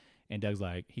wife, and Doug's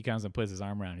like, he comes and puts his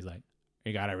arm around. He's like,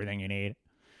 "You got everything you need."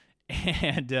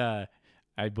 And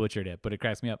I butchered it, but it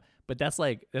cracks me up. But that's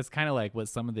kind of like what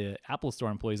some of the Apple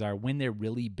Store employees are when they're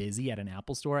really busy at an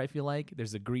Apple Store. I feel like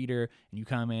there's a greeter and you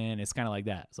come in, it's kind of like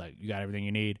that. It's like, "You got everything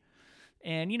you need."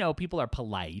 And, you know, people are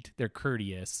polite, they're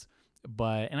courteous,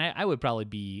 and I would probably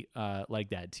be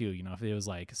like that too, you know, if it was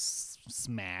like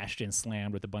smashed and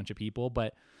slammed with a bunch of people.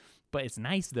 But it's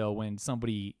nice though when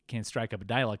somebody can strike up a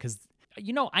dialogue, because,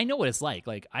 you know, I know what it's like.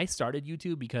 Like, I started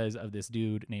YouTube because of this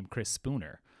dude named Chris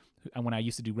Spooner, when I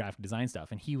used to do graphic design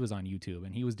stuff, and he was on YouTube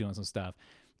and he was doing some stuff,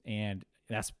 and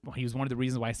he was one of the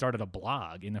reasons why I started a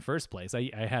blog in the first place.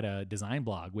 I had a design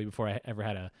blog way before I ever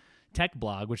had a tech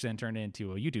blog, which then turned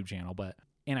into a YouTube channel.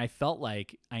 And I felt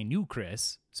like I knew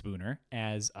Chris Spooner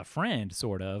as a friend,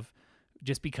 sort of,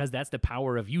 just because that's the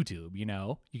power of YouTube. You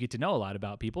know, you get to know a lot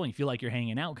about people and you feel like you're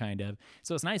hanging out, kind of.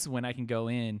 So it's nice when I can go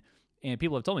in and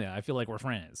people have told me that I feel like we're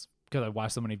friends because I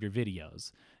watched so many of your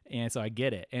videos. And so I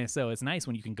get it. And so it's nice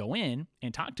when you can go in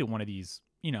and talk to one of these,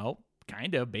 you know,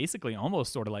 kind of basically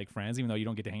almost sort of like friends, even though you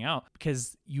don't get to hang out,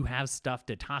 because you have stuff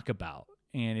to talk about.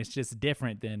 And it's just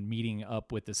different than meeting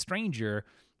up with a stranger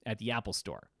at the Apple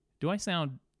Store. Do I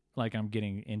sound like I'm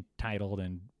getting entitled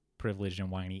and privileged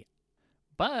and whiny?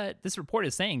 But this report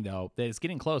is saying, though, that it's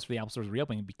getting close for the Apple Store's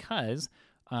reopening because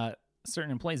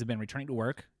certain employees have been returning to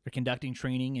work. They're conducting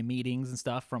training and meetings and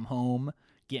stuff from home,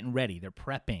 getting ready. They're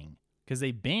prepping because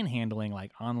they've been handling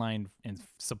like online and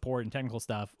support and technical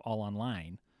stuff all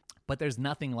online. But there's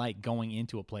nothing like going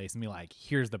into a place and be like,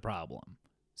 here's the problem.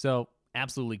 So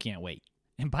absolutely can't wait.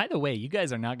 And by the way, you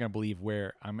guys are not going to believe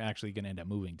where I'm actually going to end up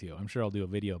moving to. I'm sure I'll do a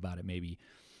video about it maybe.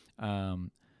 But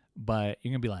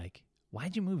you're going to be like,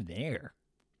 why'd you move there?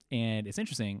 And it's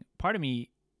interesting. Part of me,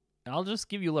 I'll just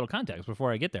give you a little context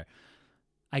before I get there.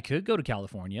 I could go to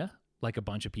California, like a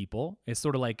bunch of people. It's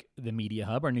sort of like the media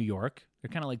hub, or New York. They're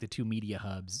kind of like the 2 media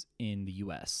hubs in the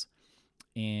U.S.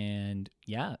 And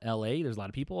yeah, LA, there's a lot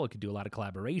of people. It could do a lot of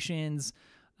collaborations,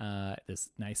 this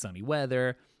nice sunny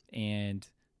weather. And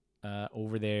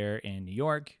over there in New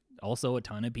York, also a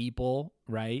ton of people,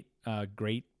 right?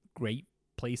 Great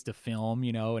place to film,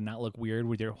 you know, and not look weird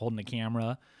with you're holding the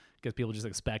camera because people just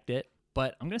expect it.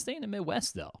 But I'm going to stay in the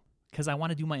Midwest, though, because I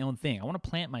want to do my own thing. I want to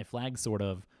plant my flag sort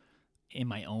of in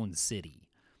my own city.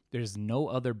 There's no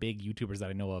other big YouTubers that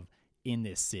I know of in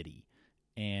this city.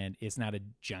 And it's not a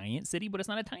giant city, but it's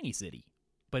not a tiny city.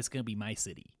 But it's going to be my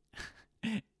city.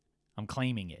 I'm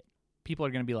claiming it. People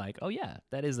are going to be like, oh, yeah,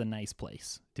 that is a nice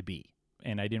place to be.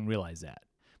 And I didn't realize that.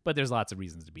 But there's lots of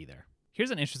reasons to be there.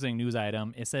 Here's an interesting news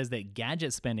item. It says that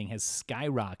gadget spending has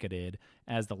skyrocketed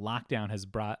as the lockdown has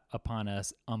brought upon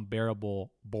us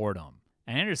unbearable boredom.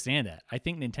 And I understand that. I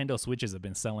think Nintendo Switches have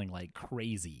been selling like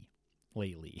crazy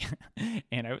lately.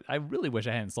 And I really wish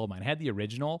I hadn't sold mine. I had the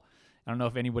original. I don't know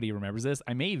if anybody remembers this.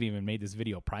 I may have even made this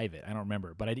video private. I don't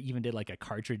remember. But I even did like a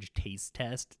cartridge taste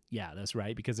test. Yeah, that's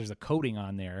right. Because there's a coating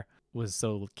on there was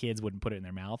so kids wouldn't put it in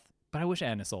their mouth. But I wish I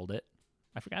hadn't sold it.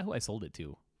 I forgot who I sold it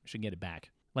to. I should get it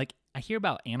back. Like, I hear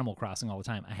about Animal Crossing all the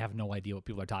time. I have no idea what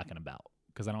people are talking about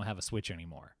because I don't have a Switch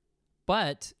anymore.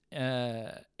 But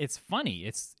it's funny.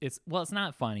 It's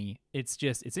not funny. It's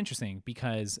interesting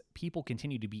because people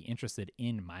continue to be interested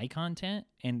in my content.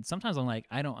 And sometimes I'm like,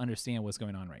 I don't understand what's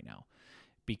going on right now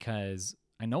because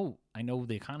I know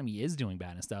the economy is doing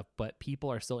bad and stuff, but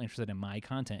people are still interested in my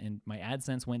content. And my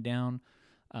AdSense went down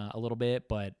a little bit,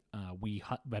 but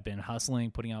I've been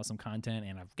hustling, putting out some content,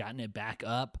 and I've gotten it back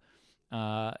up,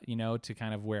 to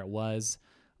kind of where it was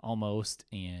almost,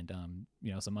 and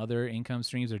some other income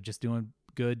streams are just doing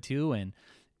good too. And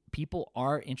people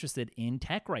are interested in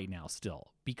tech right now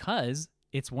still because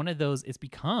it's one of those. It's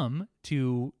become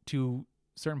to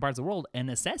certain parts of the world a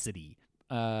necessity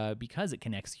because it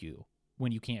connects you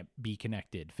when you can't be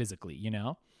connected physically,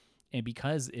 and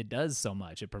because it does so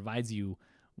much, it provides you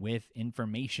with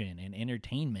information and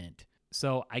entertainment.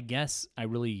 So I guess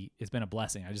it's been a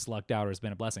blessing. I just lucked out, or it's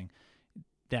been a blessing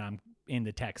that I'm in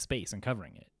the tech space and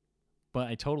covering it. But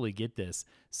I totally get this.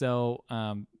 So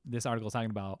this article is talking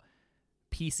about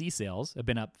PC sales have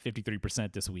been up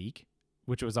 53% this week,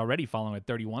 which was already following a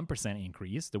 31%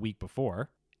 increase the week before.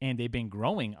 And they've been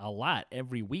growing a lot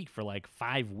every week for like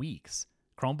 5 weeks.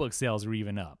 Chromebook sales are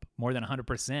even up more than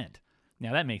 100%.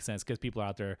 Now that makes sense because people are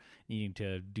out there needing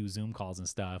to do Zoom calls and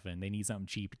stuff, and they need something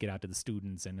cheap to get out to the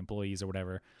students and employees or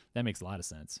whatever. That makes a lot of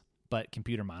sense. But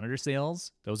computer monitor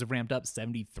sales, those have ramped up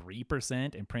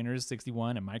 73%, and printers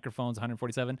 61%, and microphones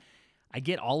 147%. I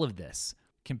get all of this.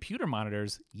 Computer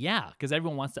monitors, yeah, because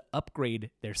everyone wants to upgrade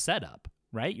their setup,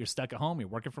 right? You're stuck at home, you're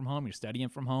working from home, you're studying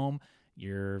from home,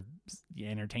 you're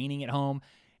entertaining at home,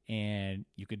 and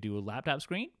you could do a laptop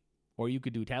screen, or you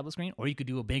could do a tablet screen, or you could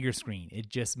do a bigger screen. It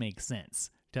just makes sense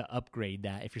to upgrade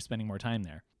that if you're spending more time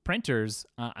there. Printers,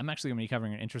 I'm actually going to be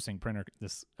covering an interesting printer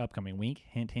this upcoming week,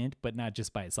 hint, hint, but not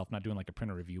just by itself, not doing like a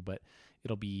printer review, but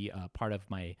it'll be part of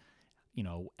my,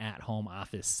 at-home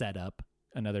office setup,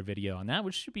 another video on that,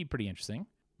 which should be pretty interesting.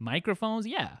 Microphones,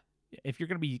 yeah. If you're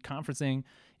going to be conferencing,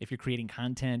 if you're creating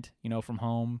content, from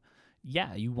home,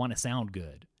 yeah, you want to sound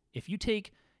good. If you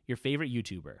take your favorite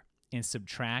YouTuber and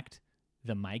subtract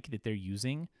the mic that they're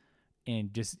using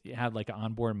and just have like an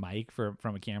onboard mic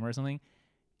from a camera or something,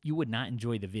 you would not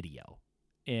enjoy the video.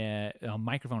 A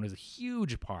microphone is a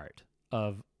huge part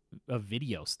of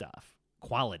video stuff,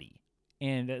 quality.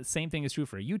 And the same thing is true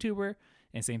for a YouTuber,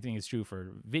 and same thing is true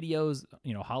for videos,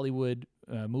 Hollywood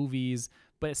movies,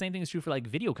 but the same thing is true for like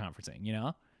video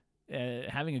conferencing,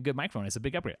 having a good microphone is a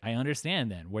big upgrade. I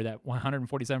understand then where that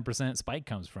 147% spike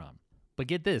comes from. But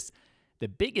get this, the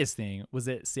biggest thing was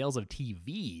that sales of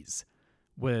TVs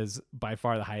was by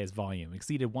far the highest volume,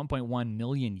 exceeded 1.1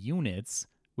 million units,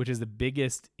 which is the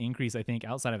biggest increase, I think,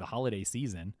 outside of the holiday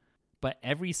season. But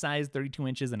every size 32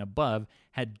 inches and above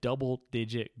had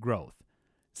double-digit growth.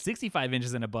 65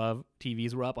 inches and above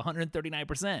TVs were up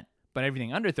 139%, but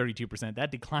everything under 32%,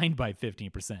 that declined by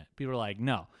 15%. People are like,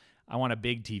 no, I want a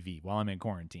big TV while I'm in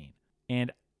quarantine.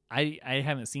 And I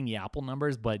haven't seen the Apple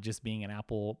numbers, but just being an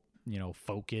Apple,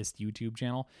 focused YouTube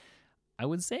channel, I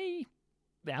would say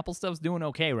the Apple stuff's doing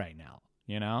okay right now,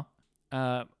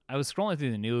 I was scrolling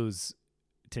through the news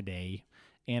today,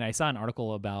 and I saw an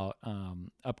article about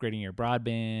upgrading your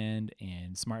broadband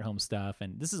and smart home stuff.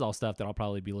 And this is all stuff that I'll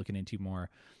probably be looking into more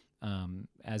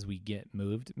as we get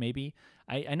moved, maybe.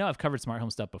 I know I've covered smart home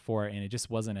stuff before, and it just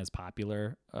wasn't as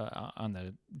popular on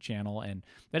the channel. And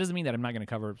that doesn't mean that I'm not going to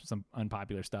cover some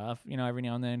unpopular stuff, every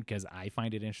now and then, because I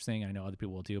find it interesting. I know other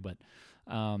people will too, but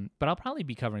I'll probably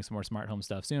be covering some more smart home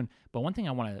stuff soon. But one thing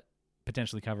I want to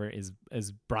potentially cover is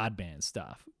broadband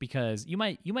stuff, because you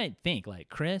might think like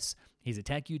Chris, he's a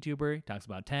tech YouTuber, he talks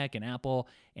about tech and Apple,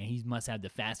 and he must have the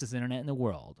fastest internet in the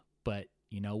world. But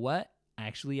you know what?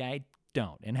 Actually, I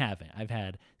don't and haven't. I've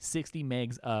had 60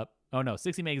 megs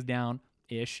down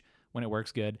ish when it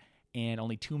works good, and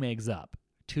only 2 megs up.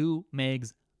 2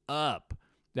 megs up.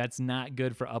 That's not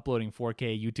good for uploading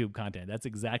 4K YouTube content. That's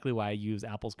exactly why I use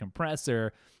Apple's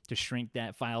compressor to shrink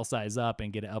that file size up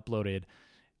and get it uploaded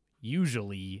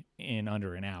usually in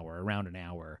under an hour, around an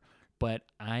hour. But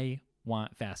I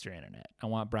want faster internet. I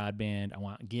want broadband. I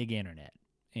want gig internet.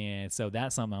 And so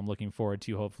that's something I'm looking forward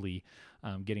to, hopefully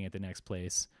getting at the next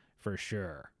place for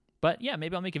sure. But yeah,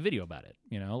 maybe I'll make a video about it.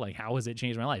 Like, how has it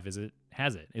changed my life? Is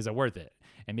it worth it?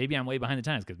 And maybe I'm way behind the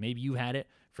times because maybe you had it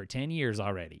for 10 years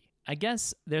already. I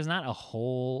guess there's not a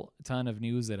whole ton of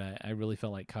news that I really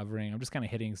felt like covering. I'm just kind of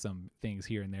hitting some things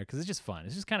here and there because it's just fun.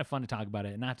 It's just kind of fun to talk about it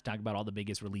and not to talk about all the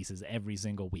biggest releases every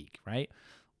single week, right?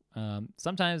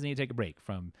 Sometimes you need to take a break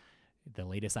from the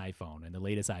latest iPhone and the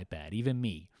latest iPad, even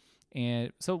me.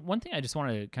 And so one thing I just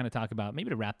wanted to kind of talk about, maybe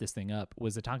to wrap this thing up,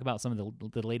 was to talk about some of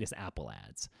the latest Apple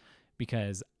ads,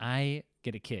 because I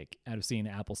get a kick out of seeing the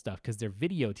Apple stuff because their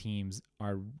video teams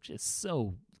are just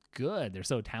so good. They're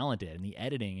so talented, and the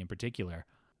editing in particular.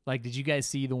 Like, did you guys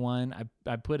see the one?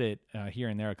 I put it here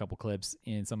and there, a couple clips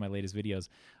in some of my latest videos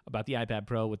about the iPad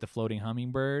Pro with the floating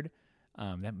hummingbird.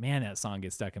 That song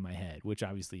gets stuck in my head, which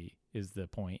obviously is the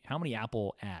point. How many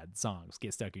Apple ad songs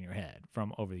get stuck in your head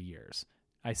from over the years?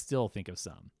 I still think of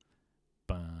some.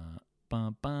 Bum,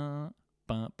 bum, bum,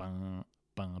 bum, bum,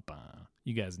 bum, bum.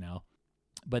 You guys know.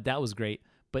 But that was great.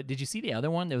 But did you see the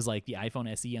other one? There was like the iPhone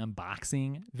SE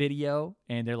unboxing video,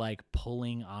 and they're like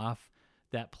pulling off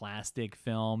that plastic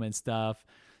film and stuff.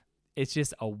 It's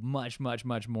just a much, much,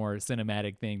 much more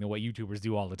cinematic thing than what YouTubers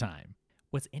do all the time.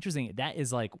 What's interesting, that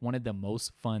is like one of the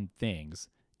most fun things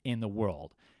in the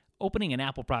world. Opening an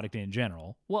Apple product in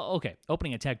general,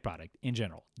 opening a tech product in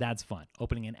general, that's fun.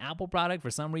 Opening an Apple product,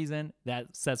 for some reason,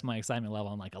 that sets my excitement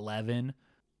level on like 11.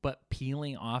 But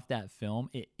peeling off that film,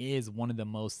 it is one of the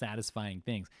most satisfying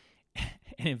things.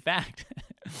 And in fact,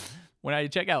 when I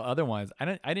check out other ones,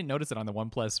 I didn't notice it on the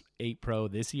OnePlus 8 Pro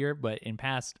this year, but in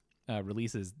past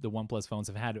releases, the OnePlus phones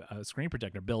have had a screen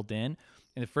protector built in.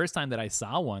 And the first time that I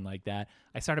saw one like that,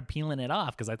 I started peeling it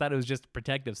off because I thought it was just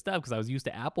protective stuff because I was used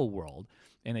to Apple World.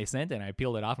 And they sent it, and I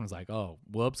peeled it off and was like, oh,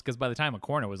 whoops. Because by the time a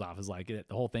corner was off, it was like the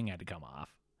whole thing had to come off.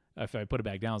 If I put it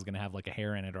back down, I was going to have like a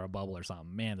hair in it or a bubble or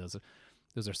something. Man, those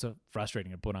are so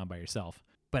frustrating to put on by yourself.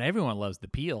 But everyone loves the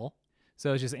peel.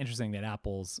 So it's just interesting that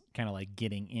Apple's kind of like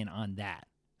getting in on that.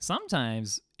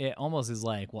 Sometimes it almost is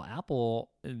like, well,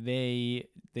 Apple, they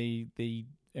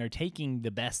are taking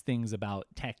the best things about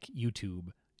tech YouTube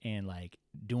and like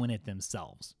doing it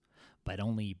themselves, but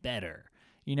only better,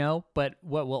 you know? But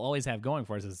what we'll always have going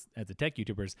for us as the tech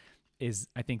YouTubers is,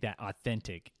 I think, that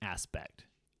authentic aspect.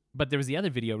 But there was the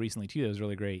other video recently too that was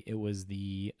really great. It was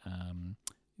the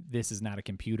This Is Not a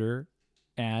Computer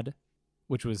ad,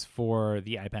 which was for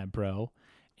the iPad Pro.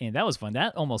 And that was fun.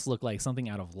 That almost looked like something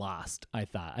out of Lost, I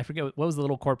thought. I forget, what was the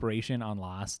little corporation on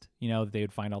Lost? You know, they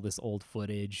would find all this old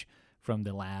footage from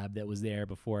the lab that was there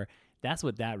before. That's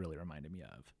what that really reminded me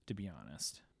of, to be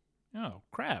honest. Oh,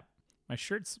 crap. My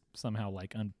shirt's somehow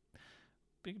like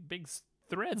big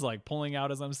threads like pulling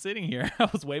out as I'm sitting here. I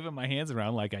was waving my hands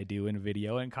around like I do in a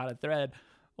video and caught a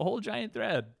whole giant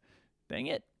thread. Dang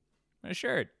it. My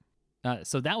shirt.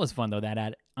 So that was fun, though, that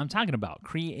ad. I'm talking about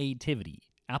creativity.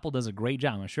 Apple does a great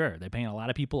job, I'm sure. They're paying a lot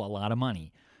of people a lot of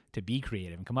money to be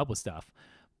creative and come up with stuff.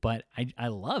 But I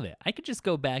love it. I could just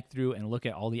go back through and look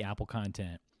at all the Apple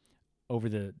content over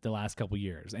the last couple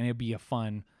years, and it'd be a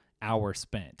fun hour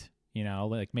spent, you know,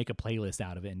 like make a playlist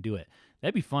out of it and do it.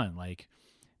 That'd be fun. Like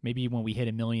maybe when we hit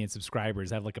 1 million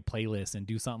subscribers, have like a playlist and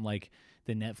do something like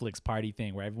the Netflix party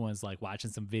thing where everyone's like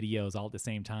watching some videos all at the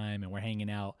same time and we're hanging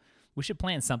out. We should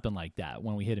plan something like that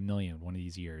when we hit 1 million one of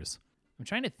these years. I'm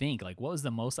trying to think, like, what was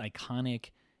the most iconic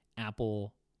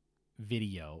Apple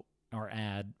video or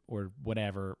ad or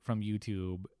whatever from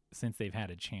YouTube since they've had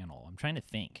a channel? I'm trying to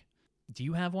think. Do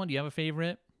you have one? Do you have a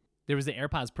favorite? There was the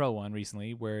AirPods Pro one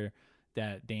recently where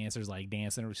that dancer's like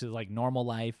dancing, which is like normal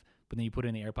life, but then you put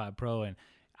in the AirPod Pro and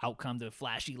out come the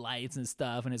flashy lights and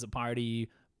stuff, and it's a party.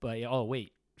 But, oh,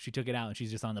 wait, she took it out and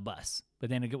she's just on the bus. But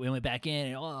then we went back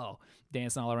in and,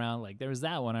 dancing all around. Like, there was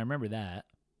that one. I remember that.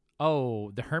 Oh,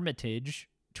 the Hermitage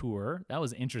tour. That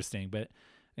was interesting, but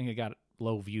I think it got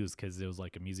low views because it was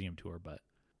like a museum tour. But,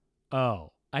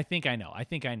 I think I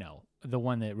know. The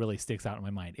one that really sticks out in my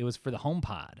mind. It was for the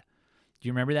HomePod. Do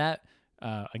you remember that?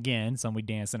 Again, somebody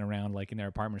dancing around like in their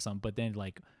apartment or something, but then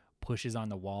like pushes on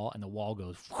the wall and the wall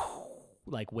goes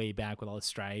like way back with all the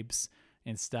stripes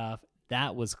and stuff.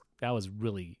 That was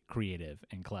really creative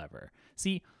and clever.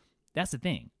 See, that's the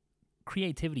thing.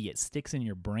 Creativity, it sticks in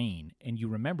your brain and you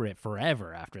remember it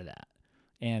forever after that.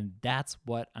 And that's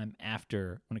what I'm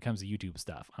after when it comes to YouTube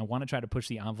stuff. I want to try to push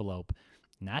the envelope,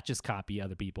 not just copy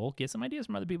other people, get some ideas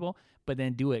from other people, but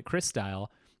then do it Chris style.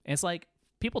 And it's like,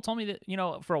 people told me that, you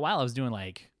know, for a while I was doing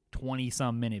like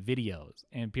 20-some minute videos,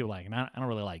 and people were like, I don't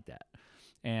really like that.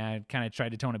 And I kind of tried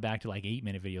to tone it back to like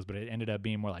 8-minute videos, but it ended up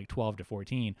being more like 12 to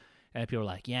 14. And people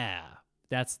were like, yeah,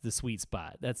 that's the sweet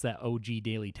spot. That's that OG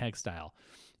daily tech style.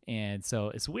 And so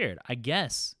it's weird. I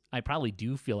guess I probably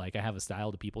do feel like I have a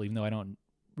style to people, even though I don't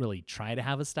really try to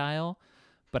have a style.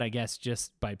 But I guess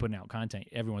just by putting out content,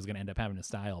 everyone's going to end up having a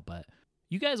style. But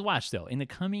you guys watch, though. In the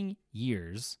coming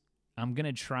years, I'm going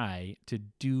to try to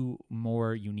do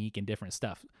more unique and different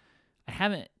stuff. I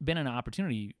haven't been an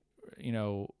opportunity, you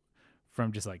know,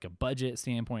 from just like a budget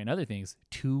standpoint and other things,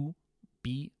 to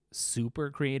be super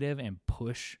creative and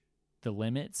push the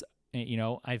limits. You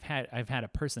know, I've had a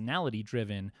personality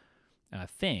driven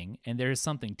thing, and there is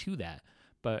something to that.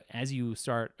 But as you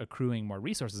start accruing more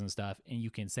resources and stuff, and you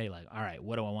can say like, all right,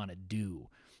 what do I want to do?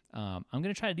 I'm going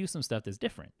to try to do some stuff that's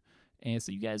different. And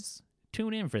so you guys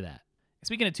tune in for that.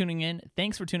 Speaking of tuning in,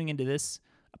 thanks for tuning into this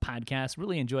podcast.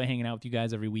 Really enjoy hanging out with you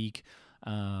guys every week.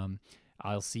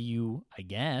 I'll see you, I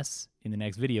guess, in the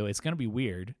next video. It's going to be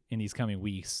weird in these coming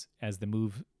weeks as the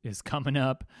move is coming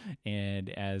up, and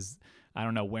as I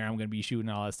don't know where I'm going to be shooting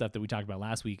all that stuff that we talked about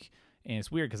last week. And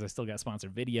it's weird because I still got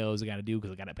sponsored videos I got to do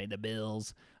because I got to pay the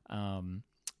bills.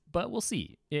 But we'll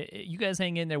see. You guys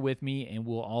hang in there with me, and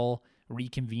we'll all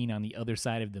reconvene on the other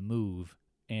side of the move,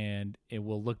 and it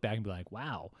will look back and be like,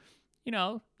 wow, you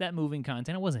know, that moving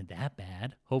content, it wasn't that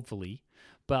bad, hopefully.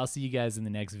 But I'll see you guys in the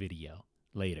next video.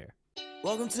 Later.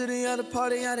 Welcome to the other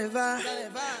party, how that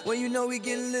vibe. When you know we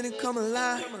getting lit and come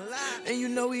alive. And you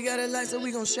know we got a light, so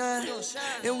we gon' shine.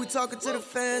 And we talking to the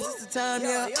fans, it's the time,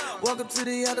 yeah. Welcome to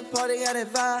the other party, how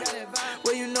that vibe.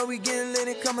 When you know we getting lit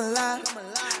and come alive.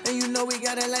 And you know we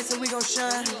got a light, so we gon'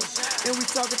 shine. And we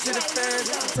talking to the fans,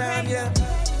 it's the time, yeah.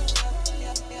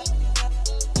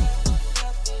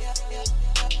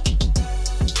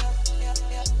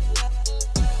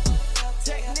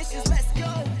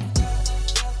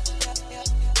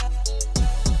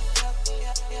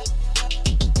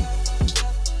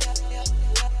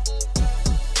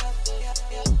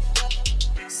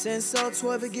 Senso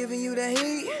 12 giving you the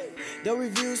heat. The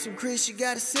reviews from Chris you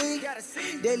gotta see.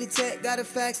 Daily Tech got the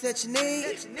facts that you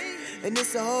need. And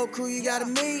it's a whole crew you gotta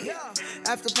meet.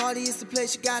 After party is the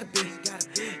place you gotta be.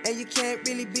 And you can't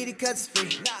really beat it cause it's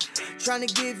free. Trying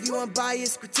to give you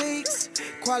unbiased critiques.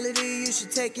 Quality, you should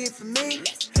take it from me.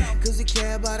 Cause we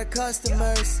care about our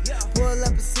customers. Pull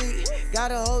up a seat,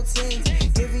 got a whole team.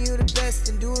 Giving you the best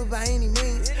and do it by any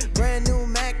means. Brand new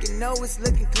Mac and know it's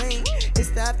looking clean.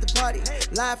 It's the after party,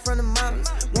 live from the mountains.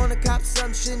 Wanna cop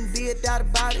something, shouldn't be a doubt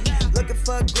about it. Looking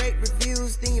for great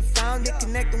reviews, then you found it.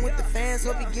 Connecting with the fans,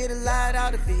 hope you get a lot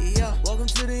out of it, yeah. Welcome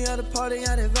to the other party,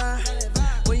 how that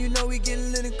vibe. When you know we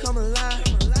getting lit and come alive.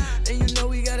 And you know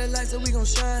we got a light, so we gon'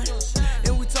 shine.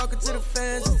 And we talking to the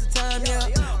fans, it's the time,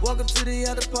 yeah. Welcome to the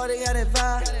other party, how that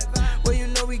vibe. When you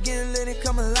know we getting lit and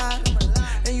come alive.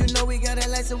 And you know we got that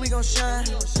light, so we gon' shine.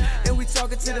 And we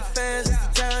talking to the fans, it's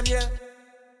the time, yeah.